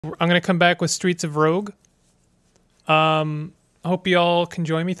I'm gonna come back with Streets of Rogue. I hope you all can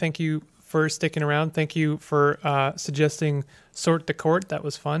join me. Thank you for sticking around. Thank you for suggesting Sort the Court. That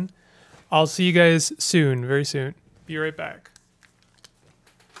was fun. I'll see you guys soon, very soon. Be right back.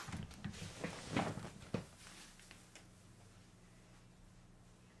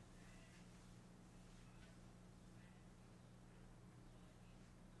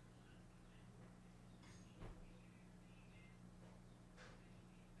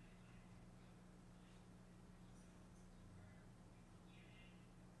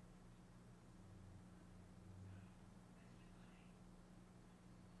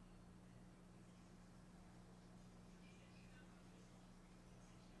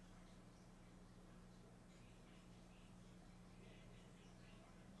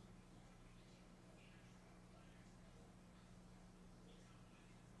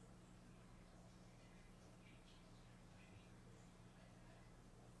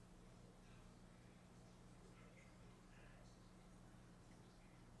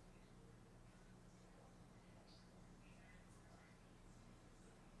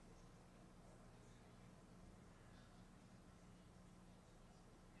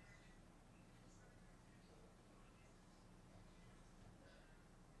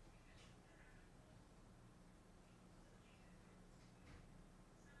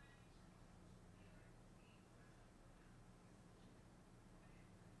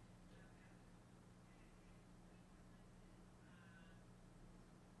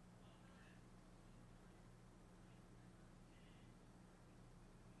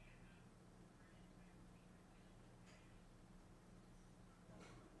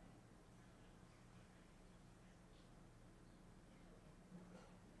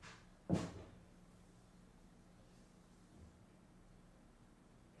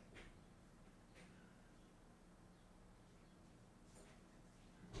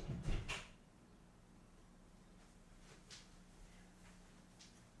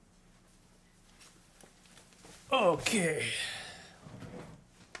 Okay.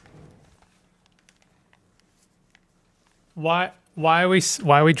 Why are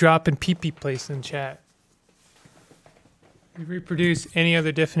we dropping pee-pee place in chat? You reproduce any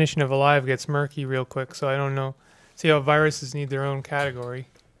other definition of alive gets murky real quick, so I don't know. See how viruses need their own category.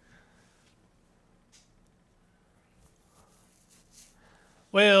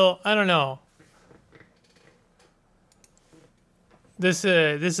 Well, I don't know. This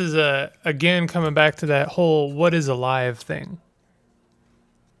is again coming back to that whole what is alive thing.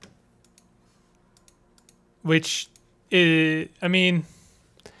 Which I mean,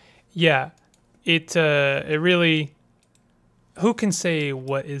 yeah, it really, who can say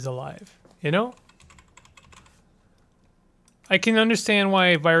what is alive, you know? I can understand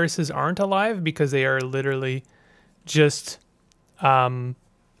why viruses aren't alive because they are literally just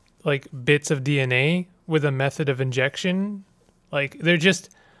like bits of DNA with a method of injection. Like they're just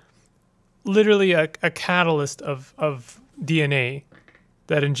literally a catalyst of DNA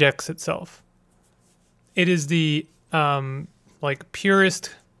that injects itself. It is the like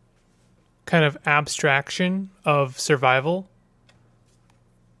purest kind of abstraction of survival.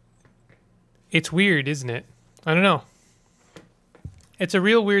 It's weird, isn't it? I don't know. It's a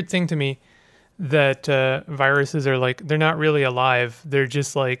real weird thing to me that viruses are like, they're not really alive. They're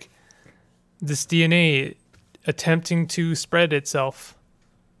just like this DNA attempting to spread itself.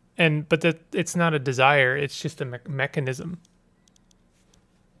 But that it's not a desire, it's just a mechanism.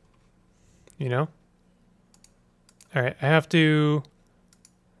 You know? All right, I have to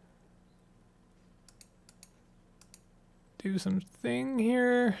do something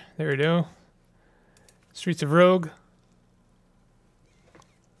here. There we go. Streets of Rogue.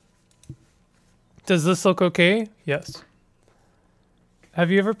 Does this look okay? Yes.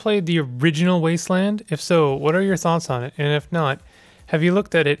 Have you ever played the original Wasteland? If so, what are your thoughts on it? And if not, have you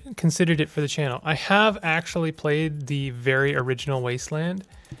looked at it, considered it for the channel? I have actually played the very original Wasteland.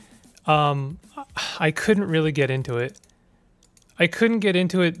 I couldn't really get into it. I couldn't get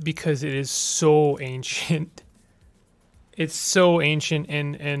into it because it is so ancient. It's so ancient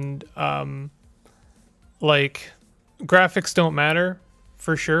and like graphics don't matter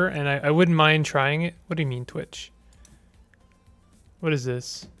for sure, and I wouldn't mind trying it. What do you mean, Twitch? What is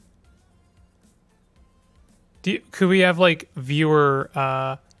this? Could we have like viewer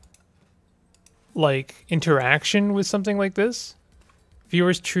like interaction with something like this?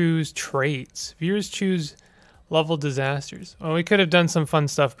 Viewers choose traits. Viewers choose level disasters. Well, we could have done some fun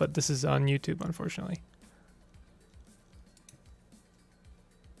stuff, but this is on YouTube, unfortunately.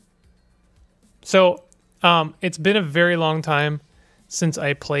 So, it's been a very long time since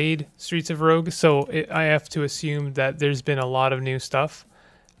I played Streets of Rogue, so I have to assume that there's been a lot of new stuff.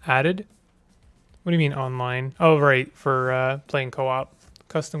 added. What do you mean online? Oh, right, for playing co-op.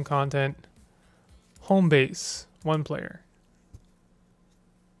 Custom content. Home base, 1 player.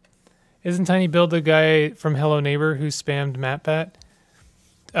 Isn't Tiny Build the guy from Hello Neighbor who spammed MatPat?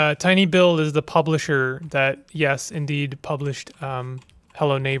 Tiny Build is the publisher that, yes, indeed, published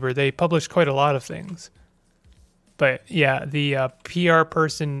Hello Neighbor. They published quite a lot of things. But yeah, the PR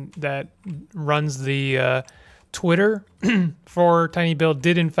person that runs the Twitter for Tiny Build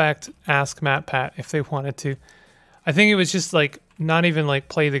did in fact ask MatPat if they wanted to. I think it was just like not even like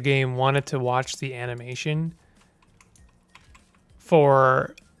play the game, wanted to watch the animation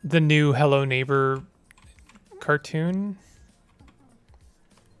for the new Hello Neighbor cartoon.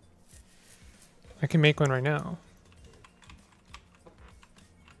 I can make one right now.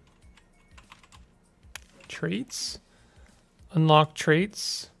 Traits. Unlock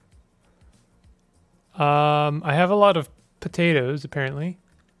traits. I have a lot of potatoes, apparently.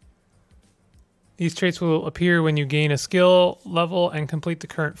 These traits will appear when you gain a skill level and complete the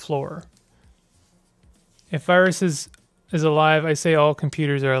current floor. If virus is alive, I say all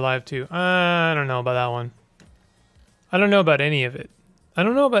computers are alive too. I don't know about that one. I don't know about any of it. I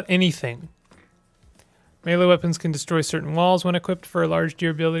don't know about anything. Melee weapons can destroy certain walls when equipped for a large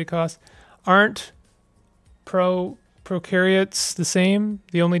durability cost. Aren't prokaryotes the same?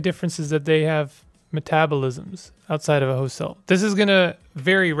 The only difference is that they have metabolisms outside of a host cell. This is going to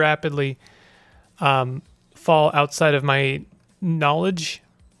very rapidly fall outside of my knowledge.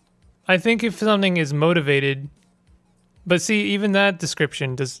 I think if something is motivated, but see, even that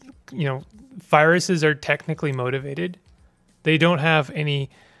description does, viruses are technically motivated. They don't have any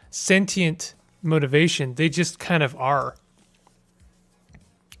sentient motivation. They just kind of are.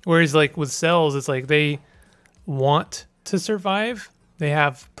 Whereas like with cells, it's like they want to survive. They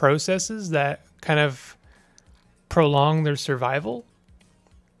have processes that kind of prolong their survival.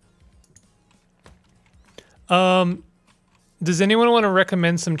 Does anyone want to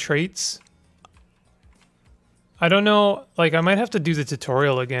recommend some traits? I don't know, like I might have to do the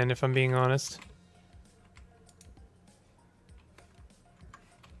tutorial again if I'm being honest.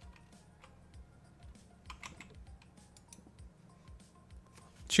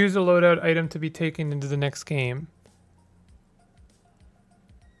 Choose a loadout item to be taken into the next game.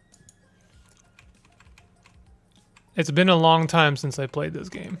 It's been a long time since I played this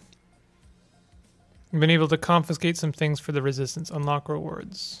game. I've been able to confiscate some things for the resistance. Unlock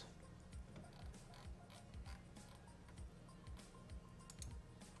rewards.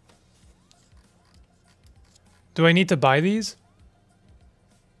 Do I need to buy these?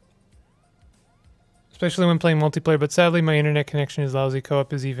 Especially when playing multiplayer, but sadly my internet connection is lousy.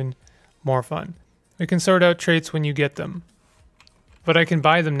 Co-op is even more fun. We can sort out traits when you get them. But I can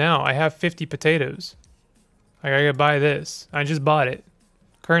buy them now. I have 50 potatoes. I gotta buy this. I just bought it.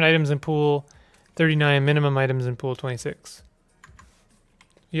 Current items in pool 39, minimum items in pool 26.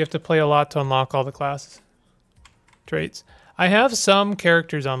 You have to play a lot to unlock all the classes. Traits. I have some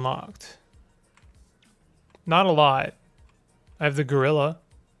characters unlocked. Not a lot. I have the gorilla.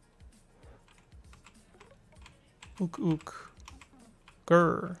 Ook ook.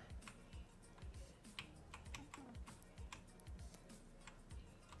 Grr.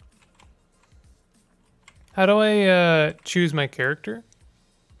 How do I choose my character?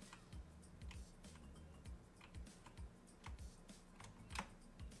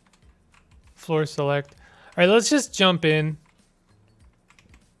 Floor select. All right, let's just jump in.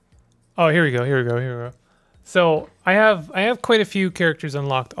 Oh, here we go. So I have quite a few characters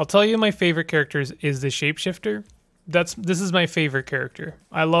unlocked. I'll tell you my favorite characters is the shapeshifter. This is my favorite character.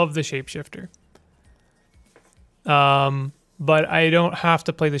 I love the shapeshifter. But I don't have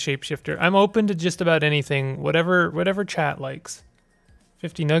to play the shapeshifter. I'm open to just about anything, whatever chat likes.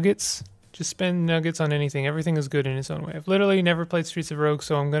 50 nuggets. Just spend nuggets on anything. Everything is good in its own way. I've literally never played Streets of Rogue,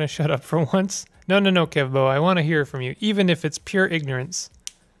 so I'm gonna shut up for once. No, Kevbo. I want to hear from you, even if it's pure ignorance.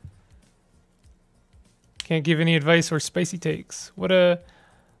 Can't give any advice or spicy takes. What a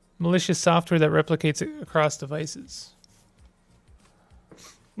malicious software that replicates it across devices.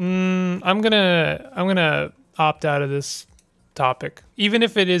 I'm gonna opt out of this topic, even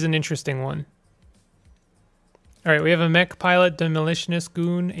if it is an interesting one. All right, we have a mech pilot, demolitionist,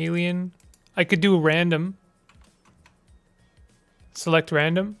 goon, alien. I could do a random. Select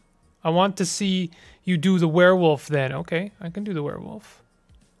random. I want to see you do the werewolf then. Okay, I can do the werewolf.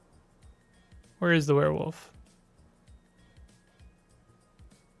 Where is the werewolf?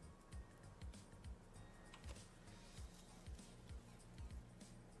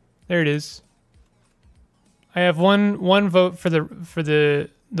 There it is. I have one vote for the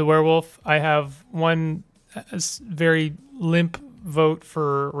werewolf. I have one very limp vote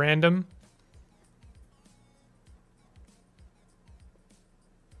for random.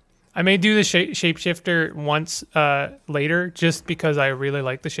 I may do the shapeshifter once later, just because I really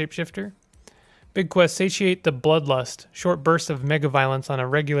like the shapeshifter. Big quest, satiate the bloodlust. Short bursts of mega violence on a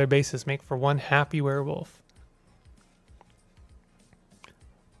regular basis make for one happy werewolf.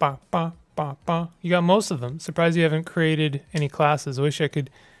 Ba, ba, ba, ba. You got most of them. Surprised you haven't created any classes. Wish I could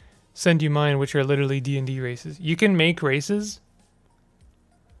send you mine, which are literally D&D races. You can make races?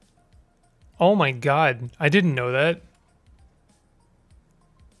 Oh my god. I didn't know that.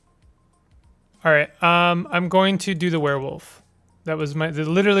 Alright, I'm going to do the werewolf. That was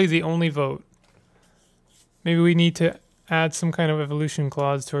literally the only vote. Maybe we need to add some kind of evolution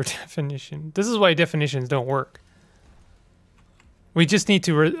clause to our definition. This is why definitions don't work. We just need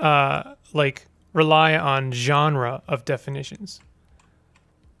to rely on genre of definitions.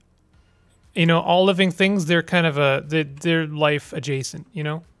 You know, all living things, they're kind of they're life adjacent, you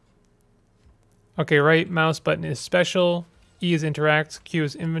know? Okay, right mouse button is special, E is interact, Q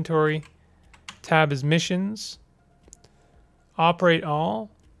is inventory, tab is missions, operate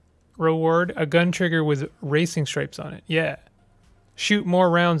all, reward, a gun trigger with racing stripes on it. Yeah. Shoot more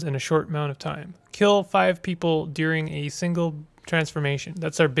rounds in a short amount of time. Kill 5 people during a single transformation.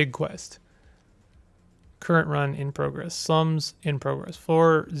 That's our big quest. Current run in progress. Slums in progress.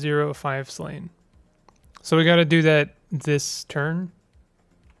 405 slain. So we got to do that this turn.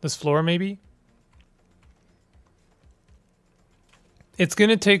 This floor maybe. It's going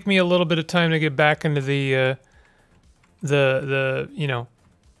to take me a little bit of time to get back into the you know,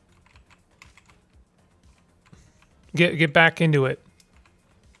 get back into it.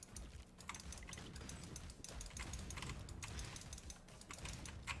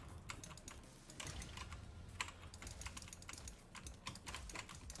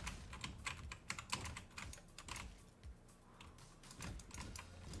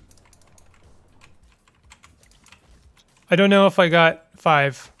 I don't know if I got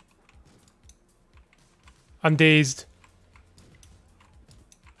 5. I'm dazed.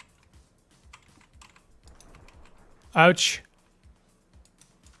 Ouch.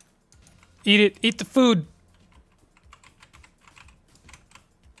 Eat it. Eat the food.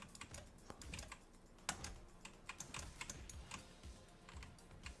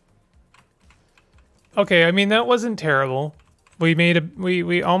 Okay, I mean, that wasn't terrible. We made a...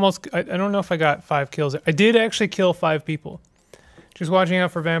 We almost... I don't know if I got 5 kills. I did actually kill 5 people. Just watching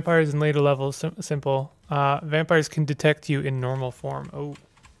out for vampires in later levels. Simple. Vampires can detect you in normal form. Oh.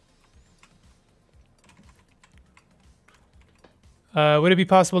 Would it be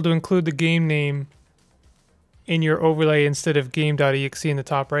possible to include the game name in your overlay instead of game.exe in the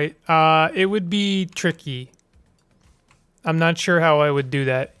top right? It would be tricky. I'm not sure how I would do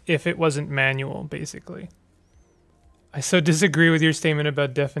that if it wasn't manual, basically. I so disagree with your statement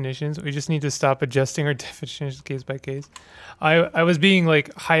about definitions. We just need to stop adjusting our definitions case by case. I was being,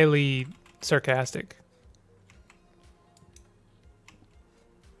 like, highly sarcastic.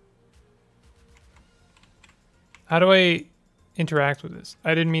 How do I interact with this?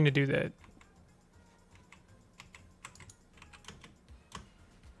 I didn't mean to do that.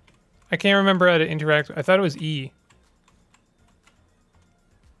 I can't remember how to interact. I thought it was E.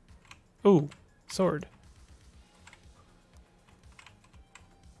 Ooh, sword.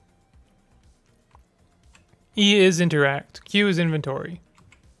 E is interact. Q is inventory.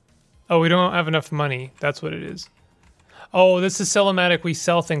 Oh, we don't have enough money. That's what it is. Oh, this is Sell-O-Matic. We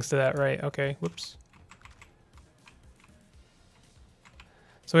sell things to that, right? Okay, whoops.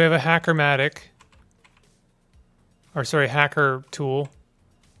 So we have a Hackermatic. Or sorry, hacker tool.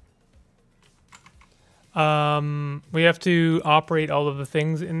 We have to operate all of the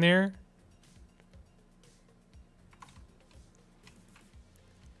things in there.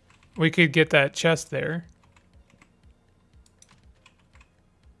 We could get that chest there.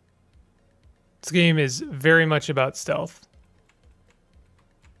 This game is very much about stealth.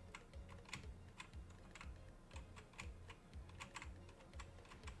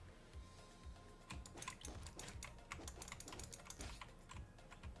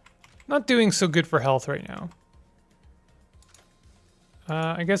 Not doing so good for health right now.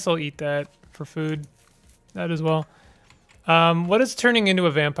 I guess I'll eat that for food. That as well. What does turning into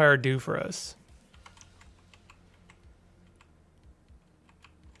a vampire do for us?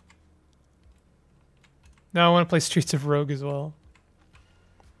 Now I want to play Streets of Rogue as well.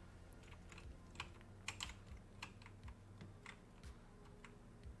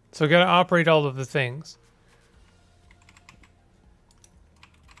 So I gotta operate all of the things.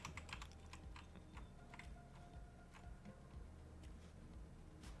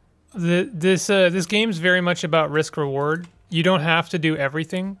 This game's very much about risk reward. you don't have to do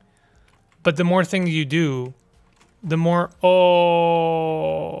everything, but the more things you do, the more...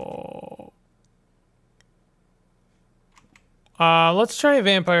 Oh... let's try a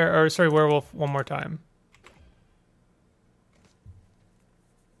vampire, or sorry, werewolf one more time.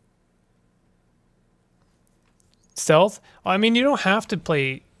 Stealth? I mean, you don't have to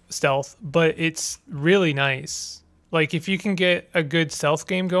play stealth, but it's really nice. Like, if you can get a good stealth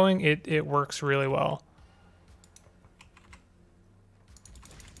game going, it works really well.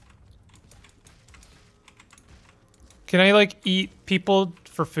 Can I, like, eat people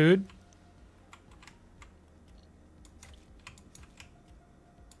for food?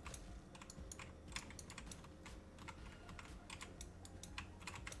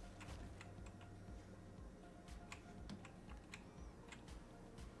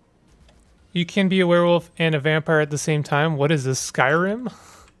 You can be a werewolf and a vampire at the same time. What is this, Skyrim?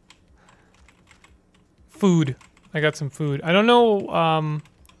 Food. I got some food. I don't know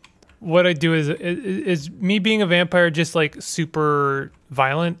what I do is me being a vampire just like super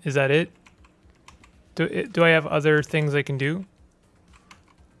violent? Is that it? Do I have other things I can do?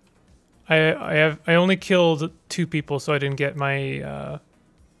 I only killed 2 people, so I didn't get my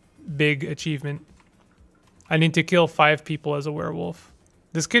big achievement. I need to kill 5 people as a werewolf.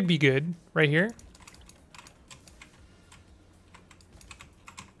 This could be good, right here. In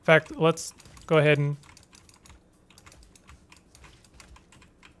fact, let's go ahead and...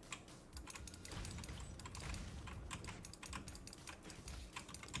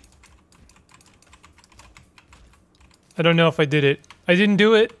 I don't know if I did it. I didn't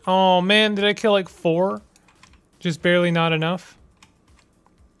do it. Oh man, did I kill like 4? Just barely not enough.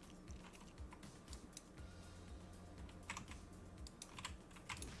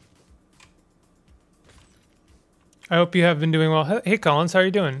 I hope you have been doing well. Hey, Collins, how are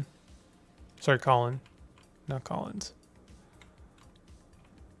you doing? Sorry, Colin. Not Collins.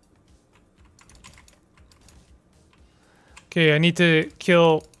 Okay, I need to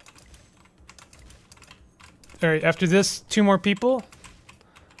kill... Alright, after this, 2 more people.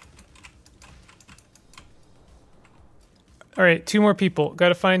 Alright, 2 more people.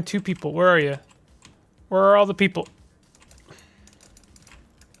 Gotta find 2 people. Where are you? Where are all the people?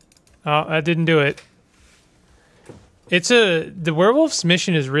 Oh, that didn't do it. The werewolf's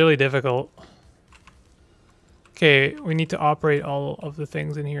mission is really difficult. Okay, we need to operate all of the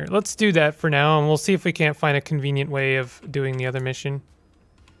things in here. Let's do that for now, and we'll see if we can't find a convenient way of doing the other mission.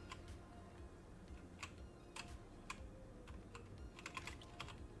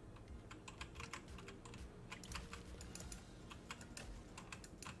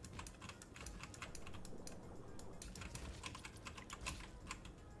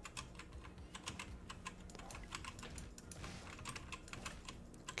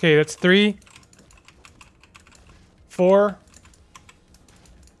 Okay, that's 3. 4.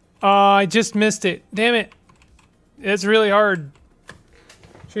 I just missed it. Damn it. It's really hard.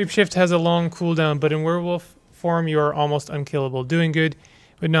 Shapeshift has a long cooldown, but in werewolf form you are almost unkillable. Doing good.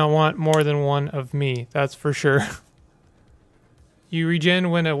 Would not want more than 1 of me. That's for sure. You regen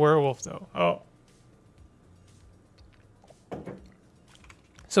when a werewolf, though. Oh.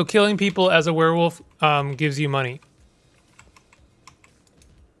 So killing people as a werewolf gives you money.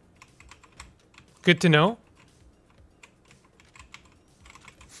 Good to know.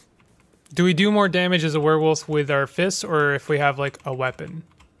 Do we do more damage as a werewolf with our fists or if we have like a weapon?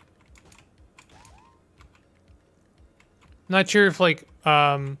 Not sure if like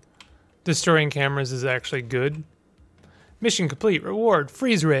destroying cameras is actually good. Mission complete. Reward.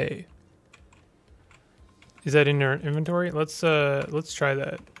 Freeze ray. Is that in our inventory? Let's try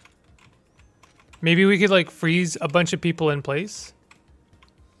that. Maybe we could like freeze a bunch of people in place.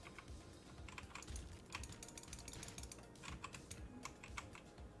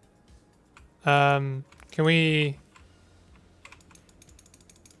 Can we...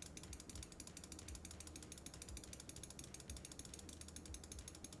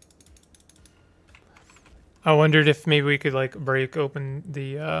 I wondered if maybe we could like break open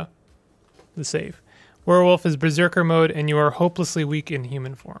the save. Werewolf is berserker mode and you are hopelessly weak in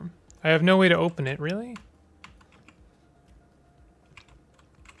human form. I have no way to open it, really?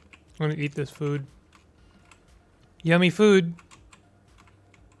 I'm gonna eat this food. Yummy food.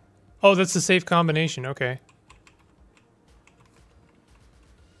 Oh, that's a safe combination. Okay.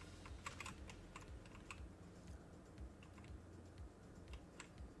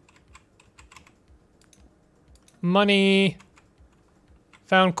 Money.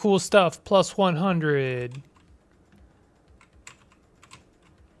 Found cool stuff. Plus 100.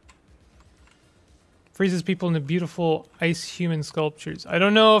 Freezes people into beautiful ice human sculptures. I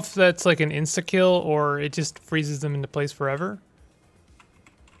don't know if that's like an insta-kill or it just freezes them into place forever.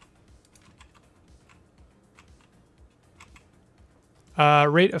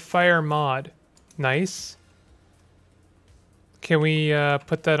 Rate of fire mod. Nice. Can we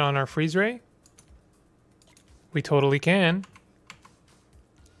put that on our freeze ray? We totally can.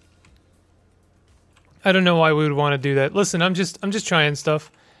 I don't know why we would want to do that. Listen, I'm just trying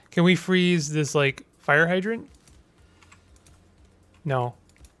stuff. Can we freeze this like fire hydrant? No.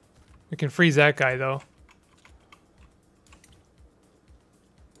 We can freeze that guy though.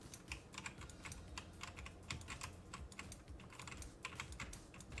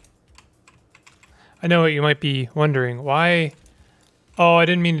 I know what you might be wondering. Why? Oh, I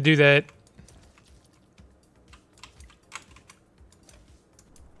didn't mean to do that.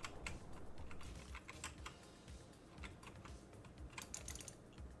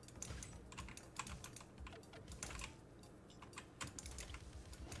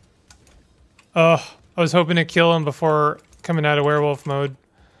 Oh, I was hoping to kill him before coming out of werewolf mode.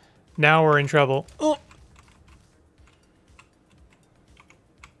 Now we're in trouble. Oh.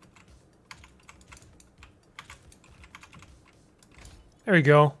 There we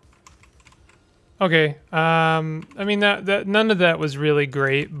go. Okay. I mean that none of that was really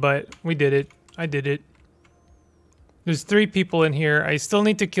great, but we did it. I did it. There's 3 people in here. I still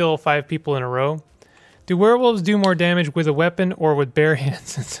need to kill 5 people in a row. Do werewolves do more damage with a weapon or with bare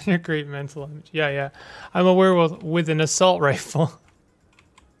hands? It's such a great mental image. Yeah. I'm a werewolf with an assault rifle.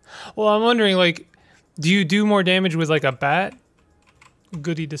 Well, I'm wondering, like, do you do more damage with, like, a bat?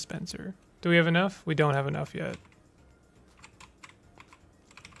 Goodie dispenser. Do we have enough? We don't have enough yet.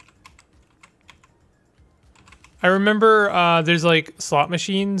 I remember there's, like, slot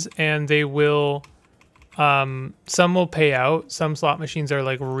machines, and they will... some will pay out. Some slot machines are,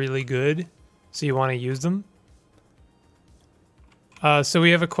 like, really good. So you want to use them. So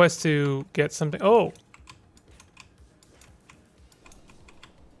we have a quest to get something. Oh!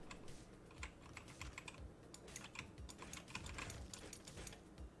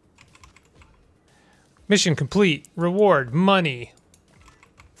 Mission complete. Reward. Money.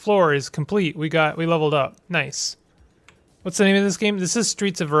 Floor is complete. We leveled up. Nice. What's the name of this game? This is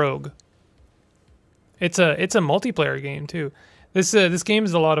Streets of Rogue. It's a multiplayer game too. This game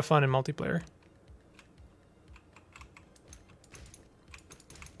is a lot of fun in multiplayer.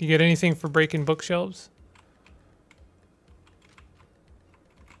 You get anything for breaking bookshelves?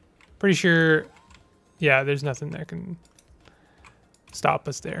 Pretty sure, yeah, there's nothing that can stop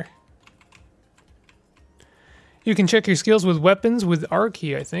us there. You can check your skills with weapons with R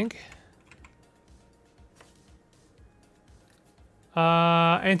key, I think.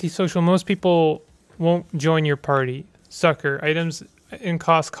 Antisocial. Most people won't join your party. Sucker. Items in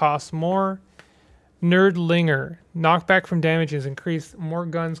cost more. Nerdlinger. Knockback from damage is increased. More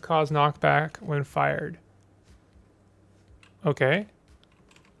guns cause knockback when fired. Okay.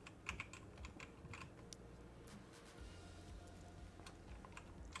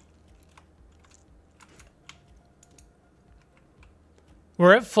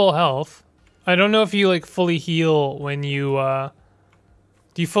 We're at full health. I don't know if you like fully heal when you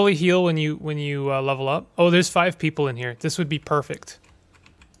do you fully heal when you level up? Oh, there's 5 people in here. This would be perfect.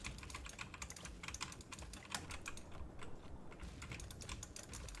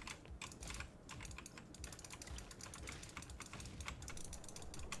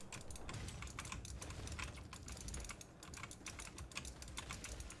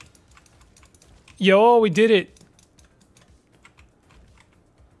 Yo, we did it.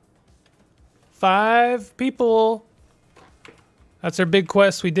 5 people. That's our big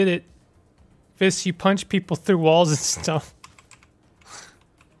quest. We did it. Fists, you punch people through walls and stuff.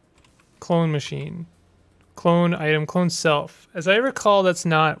 Clone machine. Clone item. Clone self. As I recall, that's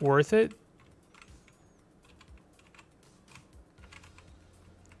not worth it.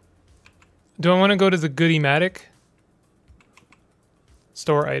 Do I want to go to the Goodie-matic?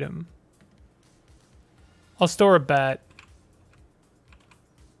 Store item. I'll store a bat.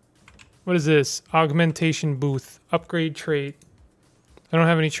 What is this? Augmentation booth. Upgrade trait. I don't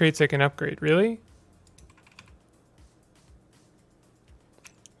have any traits I can upgrade. Really?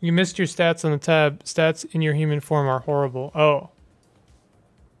 You missed your stats on the tab. Stats in your human form are horrible. Oh.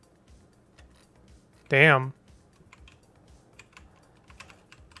 Damn.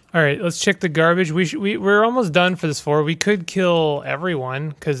 Alright, let's check the garbage. We're almost done for this floor. We could kill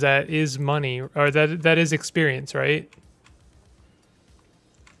everyone, because that is money. Or that is experience, right?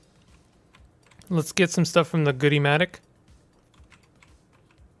 Let's get some stuff from the Goodie-matic.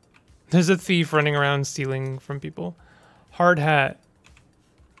 There's a thief running around stealing from people. Hard hat.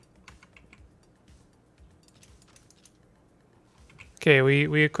 Okay,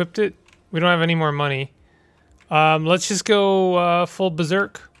 we equipped it. We don't have any more money. Let's just go full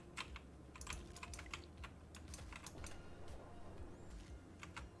berserk.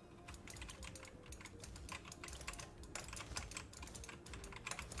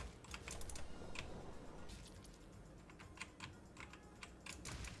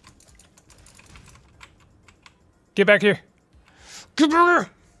 Get back here. Get back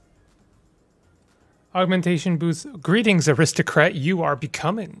here. Augmentation boost. Greetings, aristocrat. You are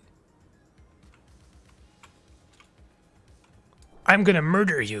becoming. I'm gonna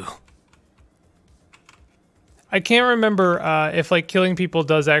murder you. I can't remember if like killing people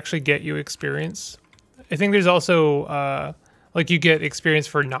does actually get you experience. I think there's also like you get experience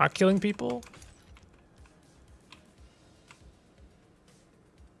for not killing people.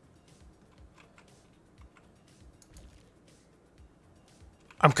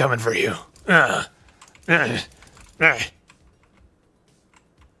 I'm coming for you. All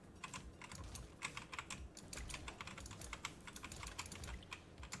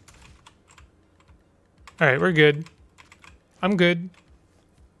right, we're good. I'm good.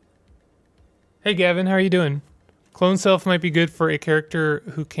 Hey, Gavin, how are you doing? Clone self might be good for a character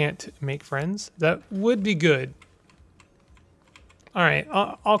who can't make friends. That would be good. All right,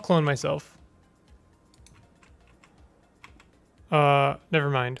 I'll clone myself. Never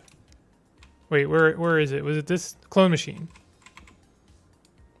mind. Wait, where is it? Was it this clone machine?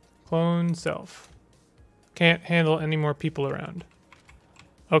 Clone self. Can't handle any more people around.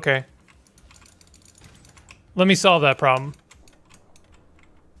 Okay. Let me solve that problem.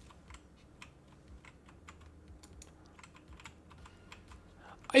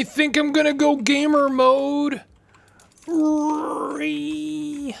 I think I'm gonna go gamer mode.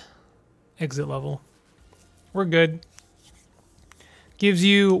 Exit level. We're good. Gives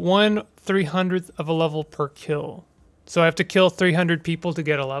you 1/300th of a level per kill. So I have to kill 300 people to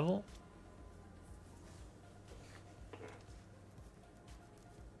get a level?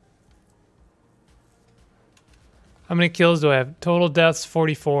 How many kills do I have? Total deaths,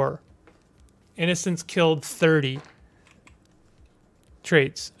 44. Innocents killed, 30.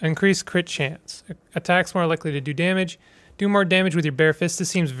 Traits. Increase crit chance. Attacks more likely to do damage. Do more damage with your bare fist. This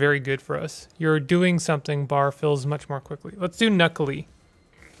seems very good for us. You're doing something. Bar fills much more quickly. Let's do Knuckly.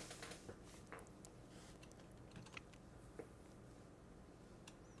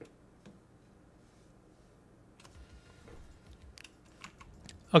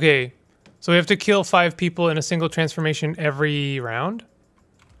 Okay, so we have to kill 5 people in a single transformation every round.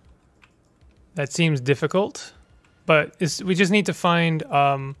 That seems difficult, but we just need to find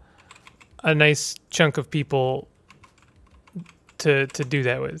a nice chunk of people to do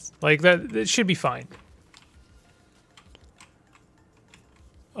that with. Like that, it should be fine.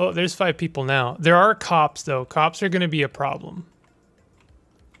 Oh, there's 5 people now. There are cops though. Cops are going to be a problem.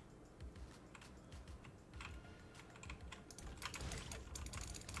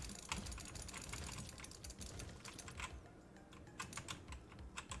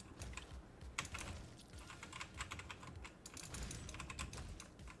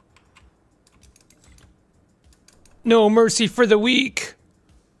 No mercy for the weak.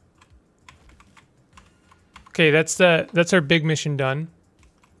 Okay, that's our big mission done.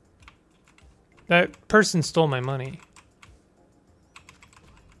 That person stole my money.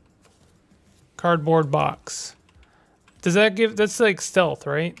 Cardboard box. Does that give... That's like stealth,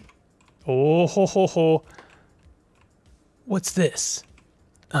 right? Oh, ho, ho, ho. What's this?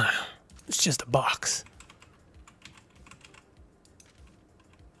 It's just a box.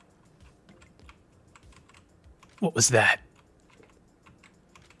 What was that?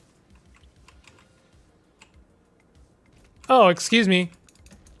 Oh, excuse me.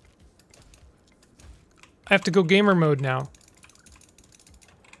 I have to go gamer mode now.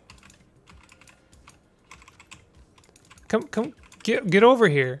 Come, get over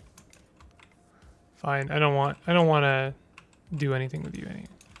here. Fine, I don't want to do anything with you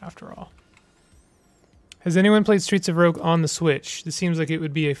after all. Has anyone played Streets of Rogue on the Switch? This seems like it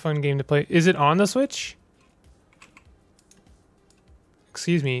would be a fun game to play. Is it on the Switch?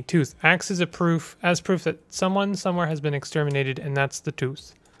 Excuse me, tooth. Acts as proof that someone somewhere has been exterminated, and that's the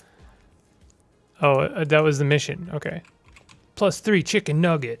tooth. Oh, that was the mission. Okay. +3 chicken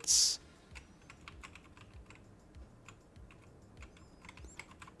nuggets.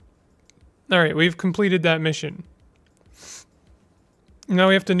 All right, we've completed that mission. Now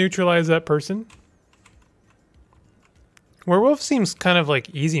we have to neutralize that person. Werewolf seems kind of like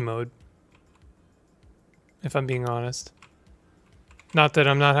easy mode, if I'm being honest. Not that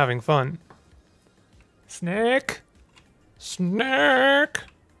I'm not having fun. Snack! Snack!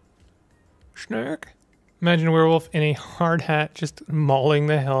 Snack! Imagine a werewolf in a hard hat just mauling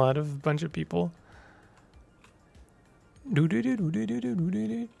the hell out of a bunch of people. Hey,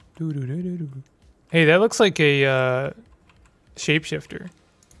 that looks like a shapeshifter.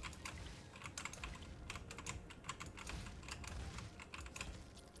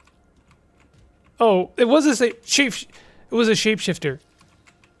 Oh, it was a shapeshifter.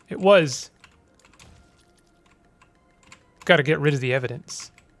 It was. Got to get rid of the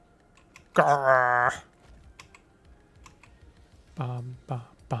evidence. Grrr.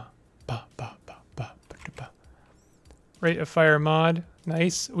 Rate of fire mod.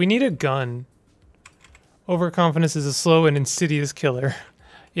 Nice. We need a gun. Overconfidence is a slow and insidious killer.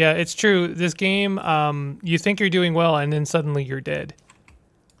 Yeah, it's true. This game, you think you're doing well and then suddenly you're dead.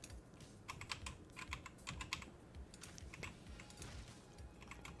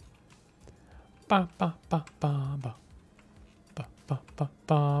 Ba ba ba ba ba. Ba ba ba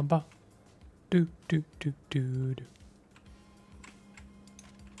ba ba. Do do do do do.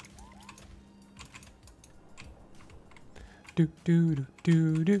 Do do do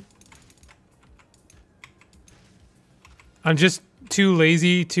do do. I'm just too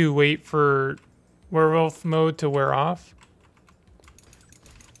lazy to wait for werewolf mode to wear off.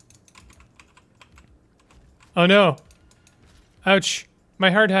 Oh no. Ouch.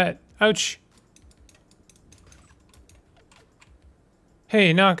 My hard hat. Ouch.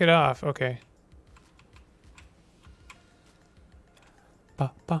 Hey, knock it off. Okay.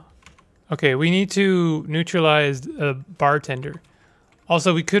 Ba, ba. Okay, we need to neutralize a bartender.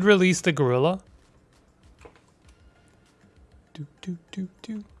 Also, we could release the gorilla. Do, do, do,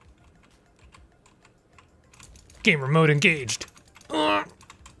 do. Gamer mode engaged. Ugh.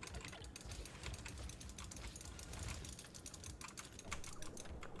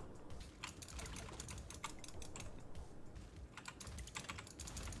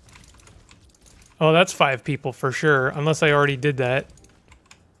 Oh, that's 5 people for sure, unless I already did that.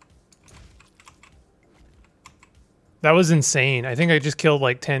 That was insane. I think I just killed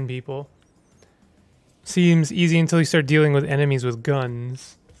like 10 people. Seems easy until you start dealing with enemies with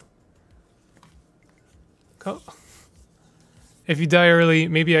guns. Go. If you die early,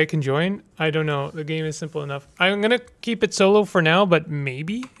 maybe I can join? I don't know. The game is simple enough. I'm gonna keep it solo for now, but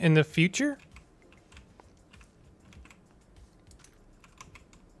maybe in the future?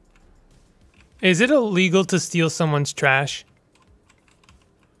 Is it illegal to steal someone's trash?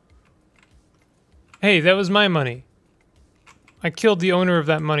 Hey, that was my money. I killed the owner of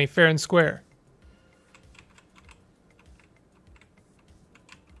that money fair and square.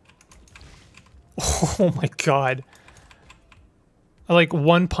 Oh my god. I like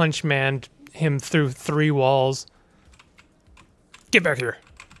one punch man him through 3 walls. Get back here.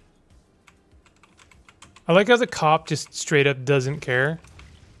 I like how the cop just straight up doesn't care.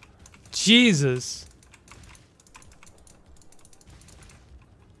 Jesus.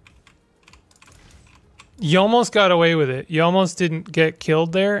 You almost got away with it. You almost didn't get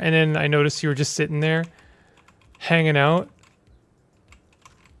killed there, and then I noticed you were just sitting there, hanging out.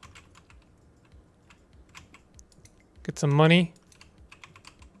 Get some money.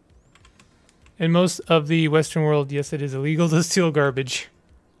 In most of the Western world, yes, it is illegal to steal garbage.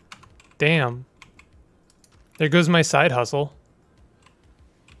 Damn. There goes my side hustle.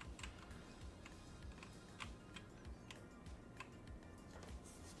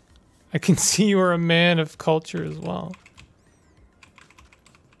 I can see you are a man of culture as well.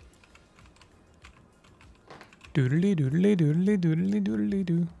 Doodly doodly doodly doodly doodly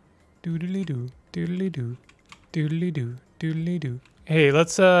doo. Doodly doo. Doodly doo. Doodly doo. Doodly doo. Hey,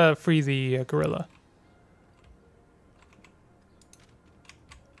 let's free the gorilla.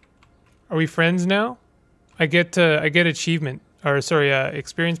 Are we friends now? I get achievement, or sorry,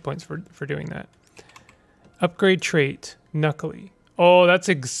 experience points for doing that. Upgrade trait, knuckly. Oh, that's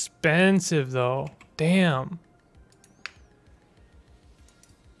expensive though. Damn.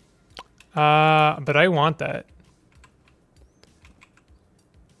 But I want that.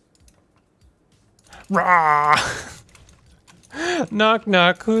 Rah! Knock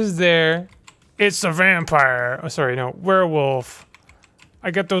knock, who's there? It's a vampire. Oh, sorry, no, werewolf.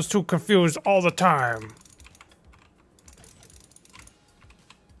 I get those two confused all the time.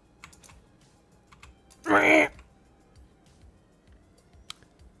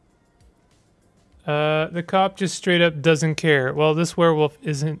 The cop just straight up doesn't care. Well, this werewolf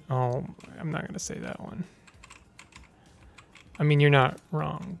isn't... Oh, I'm not gonna say that one. I mean, you're not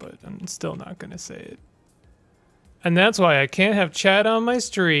wrong, but I'm still not gonna say it. And that's why I can't have chat on my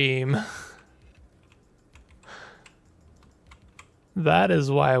stream. That is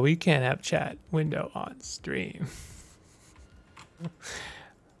why we can't have chat window on stream.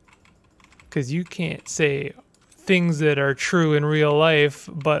 Because you can't say things that are true in real life,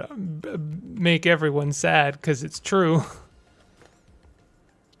 but make everyone sad because it's true.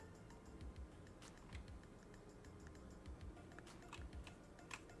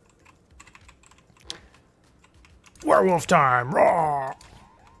 Werewolf time! Raw!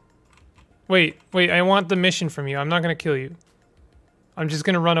 Wait, I want the mission from you. I'm not gonna kill you. I'm just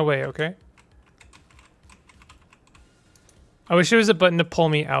gonna run away, okay? I wish there was a button to pull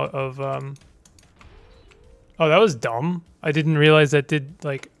me out of, Oh, that was dumb. I didn't realize that did,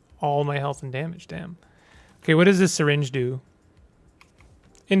 like, all my health and damage, damn. Okay, what does this syringe do?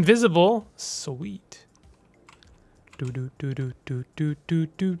 Invisible? Sweet.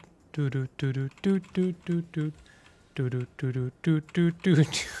 Do-do-do-do-do-do-do-do. Do-do-do-do-do-do-do.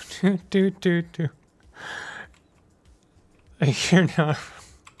 Do-do-do-do-do-do-do-do-do. I hear now.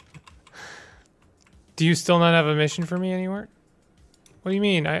 Do you still not have a mission for me anywhere? What do you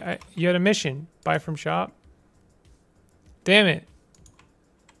mean? You had a mission. Buy from shop? Damn it.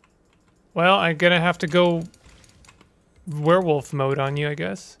 Well, I'm gonna have to go werewolf mode on you, I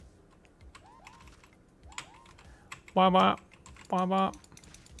guess. Wah wah. Wah wah.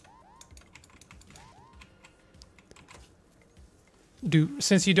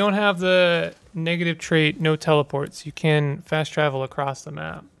 Since you don't have the negative trait, no teleports, you can fast travel across the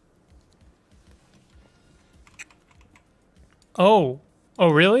map. Oh. Oh,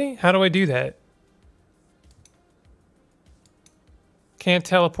 really? How do I do that? Can't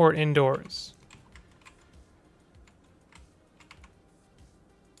teleport indoors.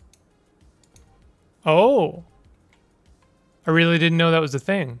 Oh. I really didn't know that was a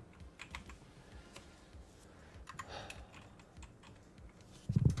thing.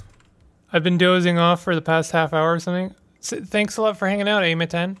 I've been dozing off for the past half hour or something. Thanks a lot for hanging out,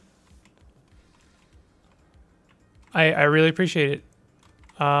 Aim10. I really appreciate it.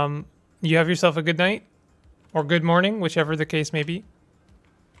 You have yourself a good night or good morning, whichever the case may be.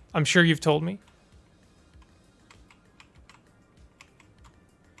 I'm sure you've told me.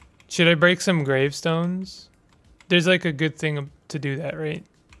 Should I break some gravestones? There's like a good thing to do that, right?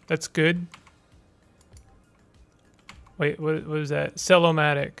 That's good. Wait, what was that?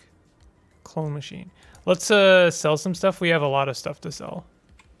 Sell-O-Matic. Clone machine. Let's sell some stuff. We have a lot of stuff to sell.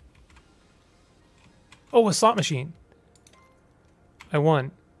 Oh, a slot machine. I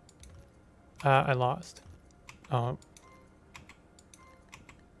won. I lost.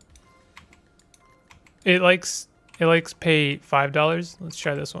 It likes pay $5. Let's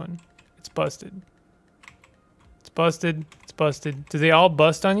try this one. It's busted. It's busted. It's busted. Do they all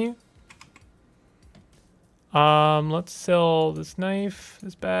bust on you? Let's sell this knife,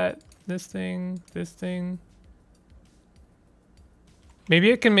 this bat, this thing, this thing.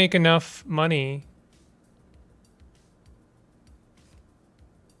 Maybe I can make enough money.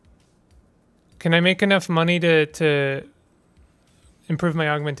 Can I make enough money to improve my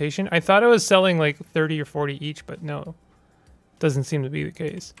augmentation? I thought I was selling like 30 or 40 each, but no. Doesn't seem to be the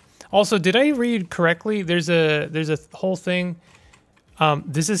case. Also, did I read correctly? There's a whole thing.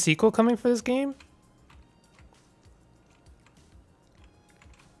 There's a sequel coming for this game?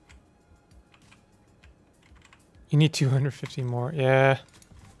 You need 250 more. Yeah.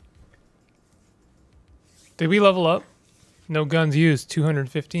 Did we level up? No guns used,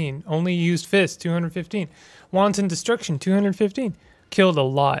 215. Only used fists, 215. Wanton destruction, 215. Killed a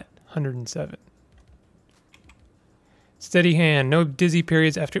lot, 107. Steady hand, no dizzy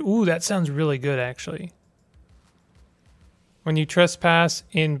periods after. Ooh, that sounds really good, actually. When you trespass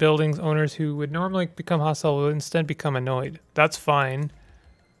in buildings, owners who would normally become hostile will instead become annoyed. That's fine.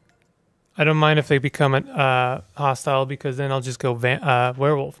 I don't mind if they become hostile because then I'll just go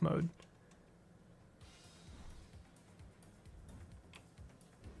werewolf mode.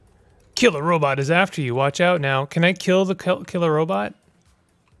 Killer robot is after you. Watch out now. Can I kill the killer robot?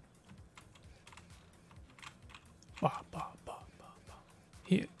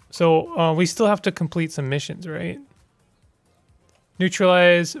 So we still have to complete some missions, right?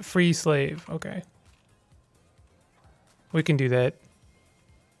 Neutralize free slave. Okay. We can do that.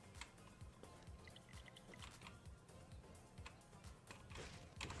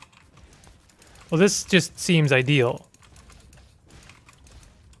 Well, this just seems ideal.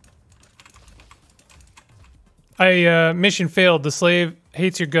 Mission failed. The slave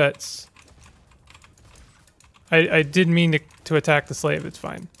hates your guts. I didn't mean to attack the slave. It's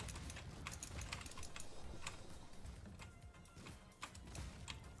fine.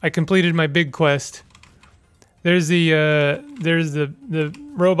 I completed my big quest. There's the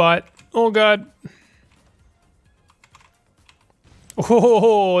robot. Oh god.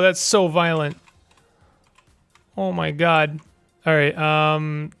 Oh, that's so violent. Oh my god. All right.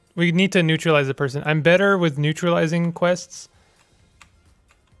 We need to neutralize the person. I'm better with neutralizing quests.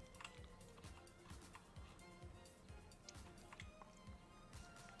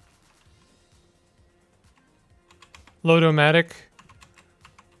 Loadomatic.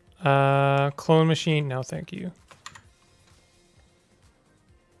 Clone machine. No, thank you.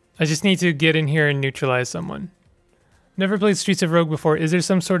 I just need to get in here and neutralize someone. Never played Streets of Rogue before. Is there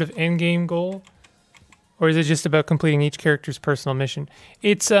some sort of endgame goal? Or is it just about completing each character's personal mission?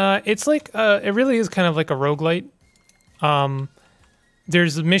 It's like it really is kind of like a roguelite.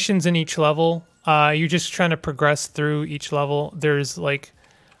 There's missions in each level. You're just trying to progress through each level. There's like,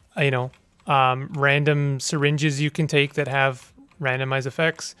 random syringes you can take that have randomized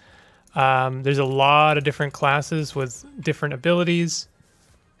effects. There's a lot of different classes with different abilities.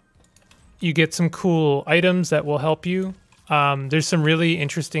 You get some cool items that will help you. There's some really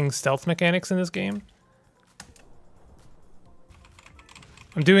interesting stealth mechanics in this game.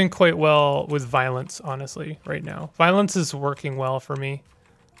 I'm doing quite well with violence, honestly, right now. Violence is working well for me.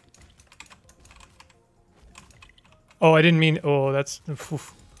 Oh, I didn't mean... Oh, that's...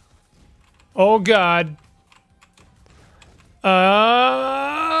 Oof. Oh, God.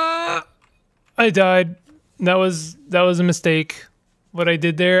 I died. That was a mistake. What I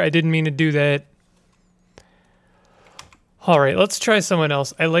did there, I didn't mean to do that. All right, let's try someone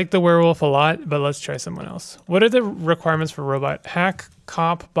else. I like the werewolf a lot, but let's try someone else. What are the requirements for robot? Hack,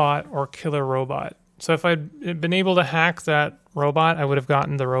 cop, bot, or killer robot? So if I'd been able to hack that robot, I would have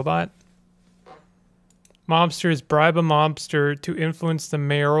gotten the robot. Mobsters bribe a mobster to influence the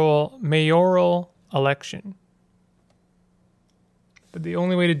mayoral election. But the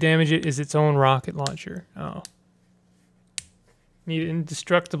only way to damage it is its own rocket launcher. Oh. Need an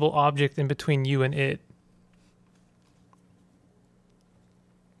indestructible object in between you and it.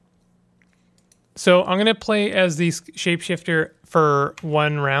 So I'm going to play as the shapeshifter for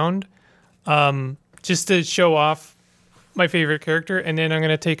one round, just to show off my favorite character, and then I'm going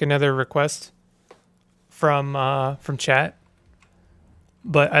to take another request from chat.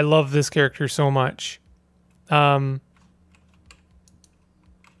 But I love this character so much. Hold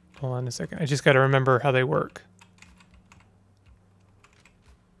on a second. I just got to remember how they work.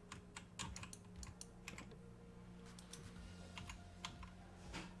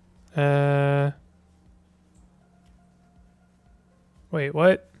 Wait,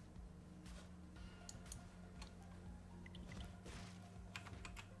 what?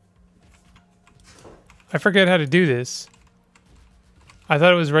 I forget how to do this. I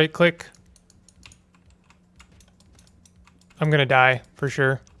thought it was right click. I'm gonna die for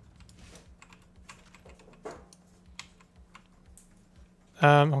sure.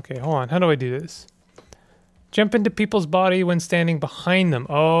 Okay, hold on. How do I do this? Jump into people's body when standing behind them.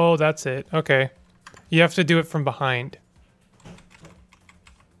 Oh, that's it. Okay. You have to do it from behind.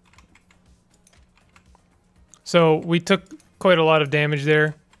 So we took quite a lot of damage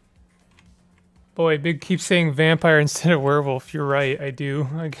there. Boy, Big keeps saying vampire instead of werewolf. You're right, I do.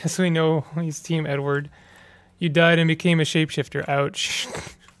 I guess we know he's Team Edward. You died and became a shapeshifter. Ouch.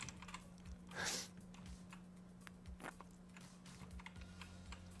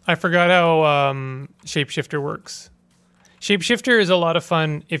 I forgot how shapeshifter works. Shapeshifter is a lot of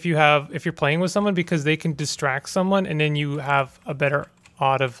fun if you're playing with someone, because they can distract someone and then you have a better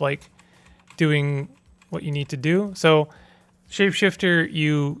odd of like doing what you need to do. So shapeshifter,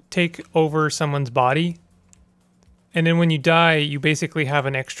 you take over someone's body, and then when you die, you basically have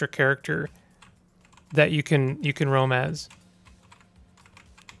an extra character that you can roam as.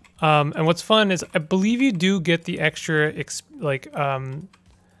 And what's fun is I believe you do get the extra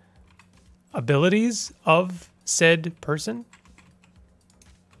abilities of said person.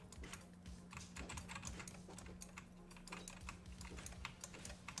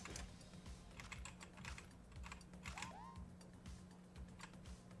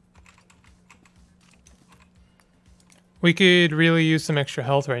 We could really use some extra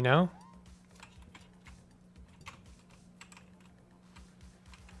health right now.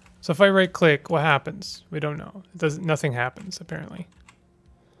 So if I right click, what happens? We don't know. Nothing happens apparently.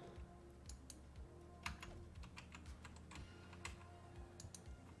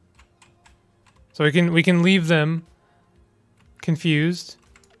 So we can leave them confused,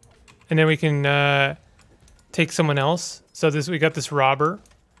 and then we can take someone else. So we got this robber,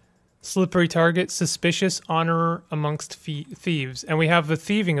 slippery target, suspicious, honor amongst thieves, and we have the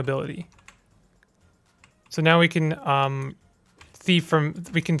thieving ability. So now we can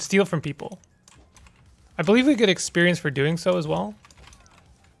we can steal from people. I believe we get experience for doing so as well.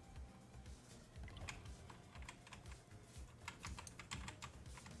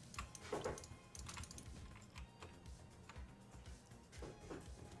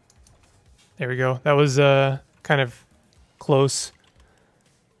 There we go. That was kind of close.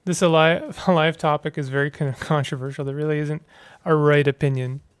 This alive topic is very controversial. There really isn't a right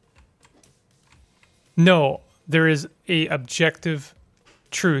opinion. No, there is a objective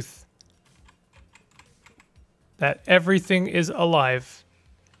truth that everything is alive.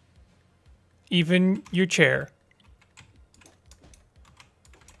 Even your chair.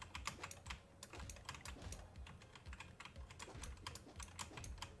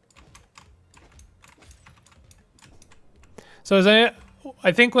 So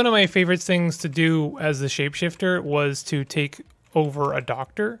I think one of my favorite things to do as the shapeshifter was to take over a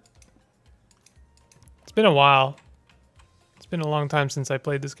doctor. It's been a while. It's been a long time since I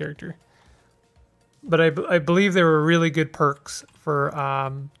played this character. But I believe there were really good perks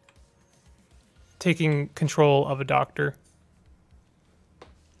for taking control of a doctor.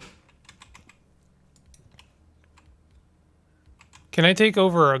 Can I take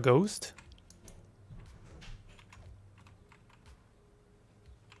over a ghost?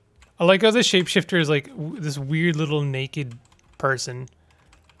 I like how the shapeshifter is like this weird little naked person.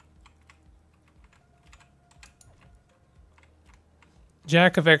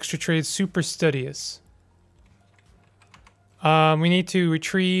 Jack of extra trades, super studious. We need to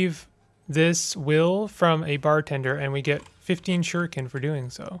retrieve this will from a bartender, and we get 15 shuriken for doing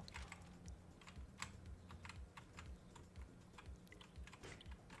so.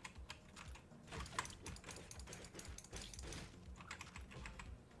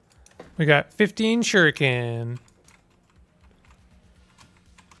 We got 15 shuriken.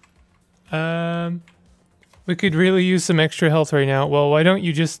 We could really use some extra health right now. Well, why don't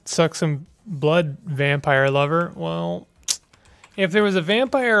you just suck some blood, vampire lover? Well, if there was a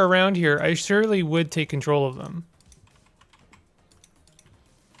vampire around here, I surely would take control of them.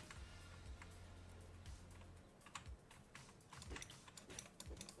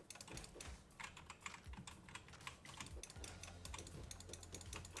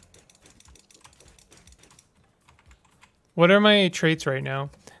 What are my traits right now?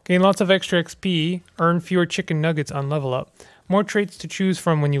 Gain lots of extra XP, earn fewer chicken nuggets on level up. More traits to choose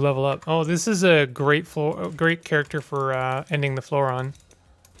from when you level up. Oh, this is a great great character for ending the floor on.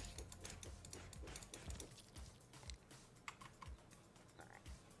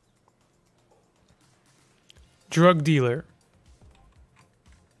 Drug dealer.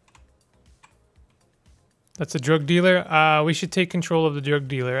 That's a drug dealer. We should take control of the drug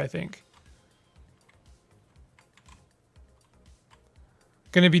dealer, I think.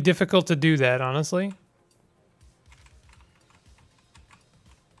 Gonna be difficult to do that, honestly.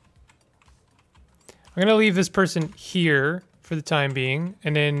 I'm gonna leave this person here for the time being,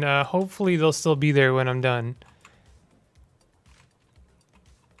 and then hopefully they'll still be there when I'm done.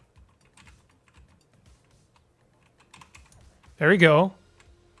 There we go.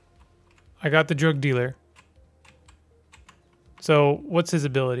 I got the drug dealer. So what's his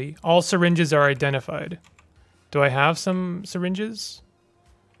ability? All syringes are identified. Do I have some syringes?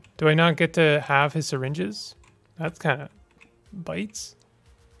 Do I not get to have his syringes? That's kind of bites.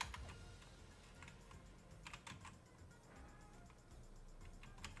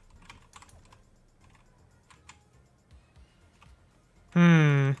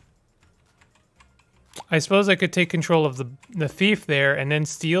 I suppose I could take control of the thief there and then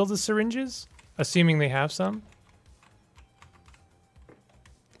steal the syringes, assuming they have some.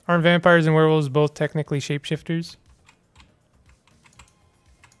 Aren't vampires and werewolves both technically shapeshifters?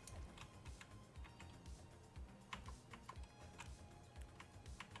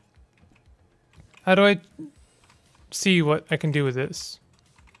 How do I see what I can do with this?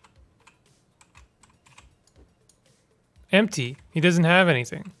 Empty. He doesn't have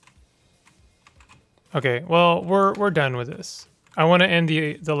anything. Okay, well, we're done with this. I want to end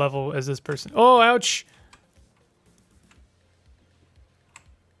the level as this person. Oh, ouch!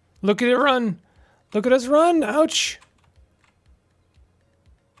 Look at it run! Look at us run! Ouch!